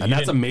 And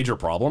that's a major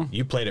problem.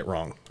 You played it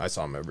wrong. I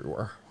saw him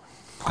everywhere.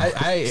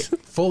 I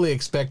fully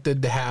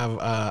expected to have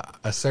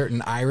a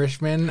certain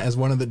Irishman as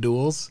one of the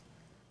duels,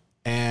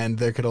 and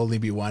there could only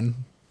be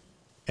one.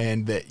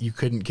 And that you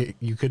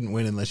couldn't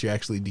win unless you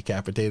actually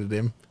decapitated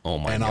him. Oh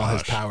my gosh. And all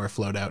his power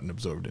flowed out and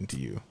absorbed into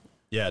you.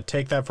 Yeah,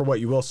 take that for what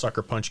you will,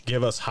 Sucker Punch.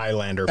 Give us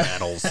Highlander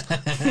battles.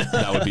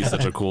 That would be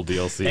such a cool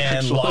DLC. And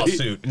actually.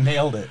 lawsuit.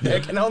 Nailed it. There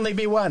can only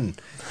be one.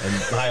 And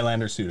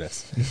Highlander suit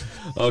us.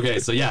 Okay,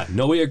 so yeah,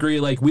 no, we agree.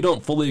 Like, we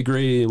don't fully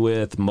agree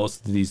with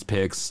most of these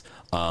picks.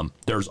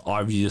 There's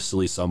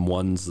obviously some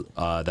ones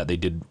that they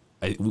did.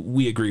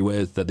 We agree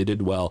with that they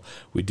did well.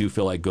 We do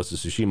feel like Ghost of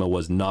Tsushima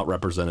was not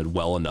represented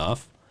well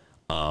enough.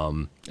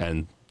 And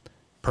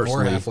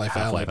personally,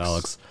 Half-Life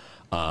Alyx.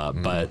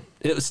 But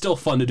it was still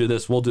fun to do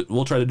this.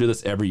 We'll try to do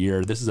this every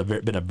year. This has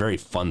been a very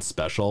fun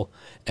special,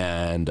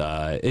 and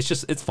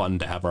it's fun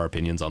to have our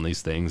opinions on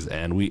these things,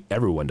 and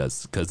everyone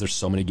does, because there's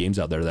so many games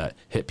out there that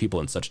hit people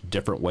in such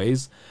different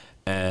ways,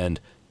 and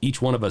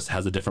each one of us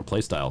has a different play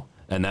style,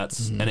 and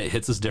and it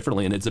hits us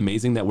differently, and it's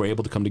amazing that we're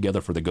able to come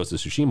together for the Ghost of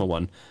Tsushima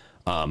one.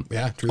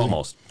 Yeah, truly.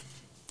 Almost,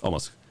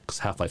 because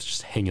Half-Life's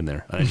just hanging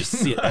there, and I just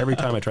see it every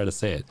time I try to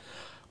say it.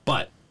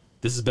 But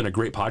this has been a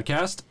great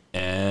podcast,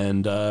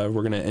 and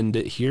we're going to end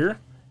it here,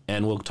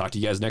 and we'll talk to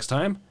you guys next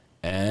time,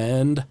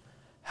 and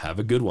have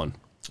a good one.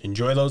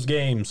 Enjoy those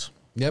games.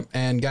 Yep,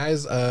 and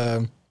guys,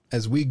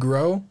 as we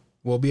grow,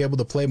 we'll be able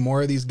to play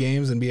more of these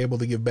games and be able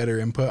to give better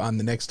input on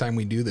the next time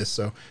we do this.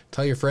 So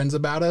tell your friends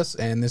about us,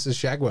 and this is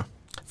Shagwa.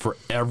 For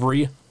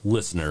every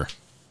listener,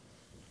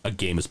 a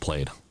game is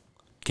played.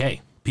 Okay,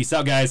 peace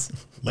out, guys.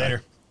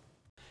 Later.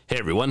 Hey,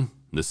 everyone.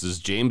 This is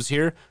James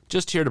here,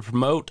 just here to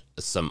promote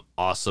some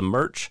awesome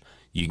merch.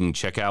 You can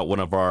check out one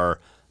of our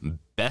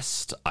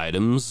best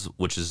items,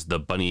 which is the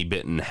Bunny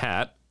Bitten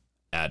hat,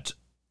 at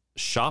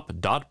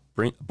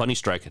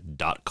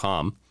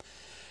shop.bunnystrike.com.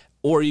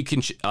 Or you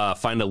can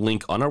find a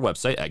link on our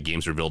website at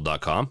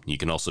gamesrevealed.com. You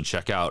can also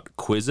check out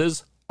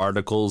quizzes,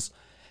 articles,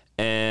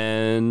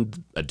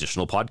 and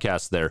additional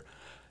podcasts there.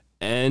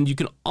 And you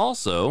can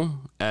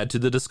also add to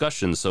the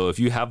discussion. So if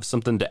you have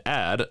something to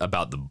add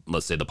about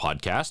let's say the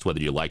podcast,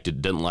 whether you liked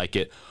it, didn't like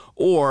it,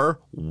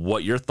 or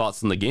what your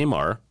thoughts on the game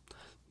are,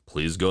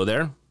 please go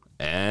there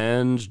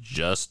and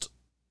just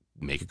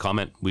make a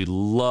comment. We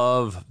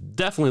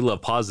definitely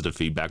love positive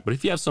feedback, but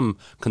if you have some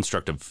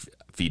constructive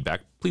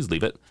feedback, please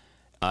leave it.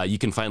 You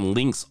can find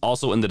links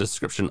also in the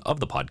description of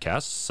the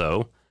podcast.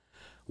 So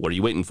what are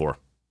you waiting for?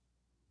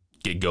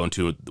 Get going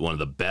to one of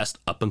the best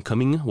up and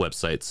coming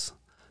websites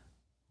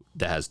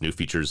that has new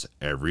features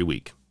every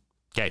week.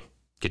 Okay,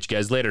 catch you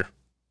guys later.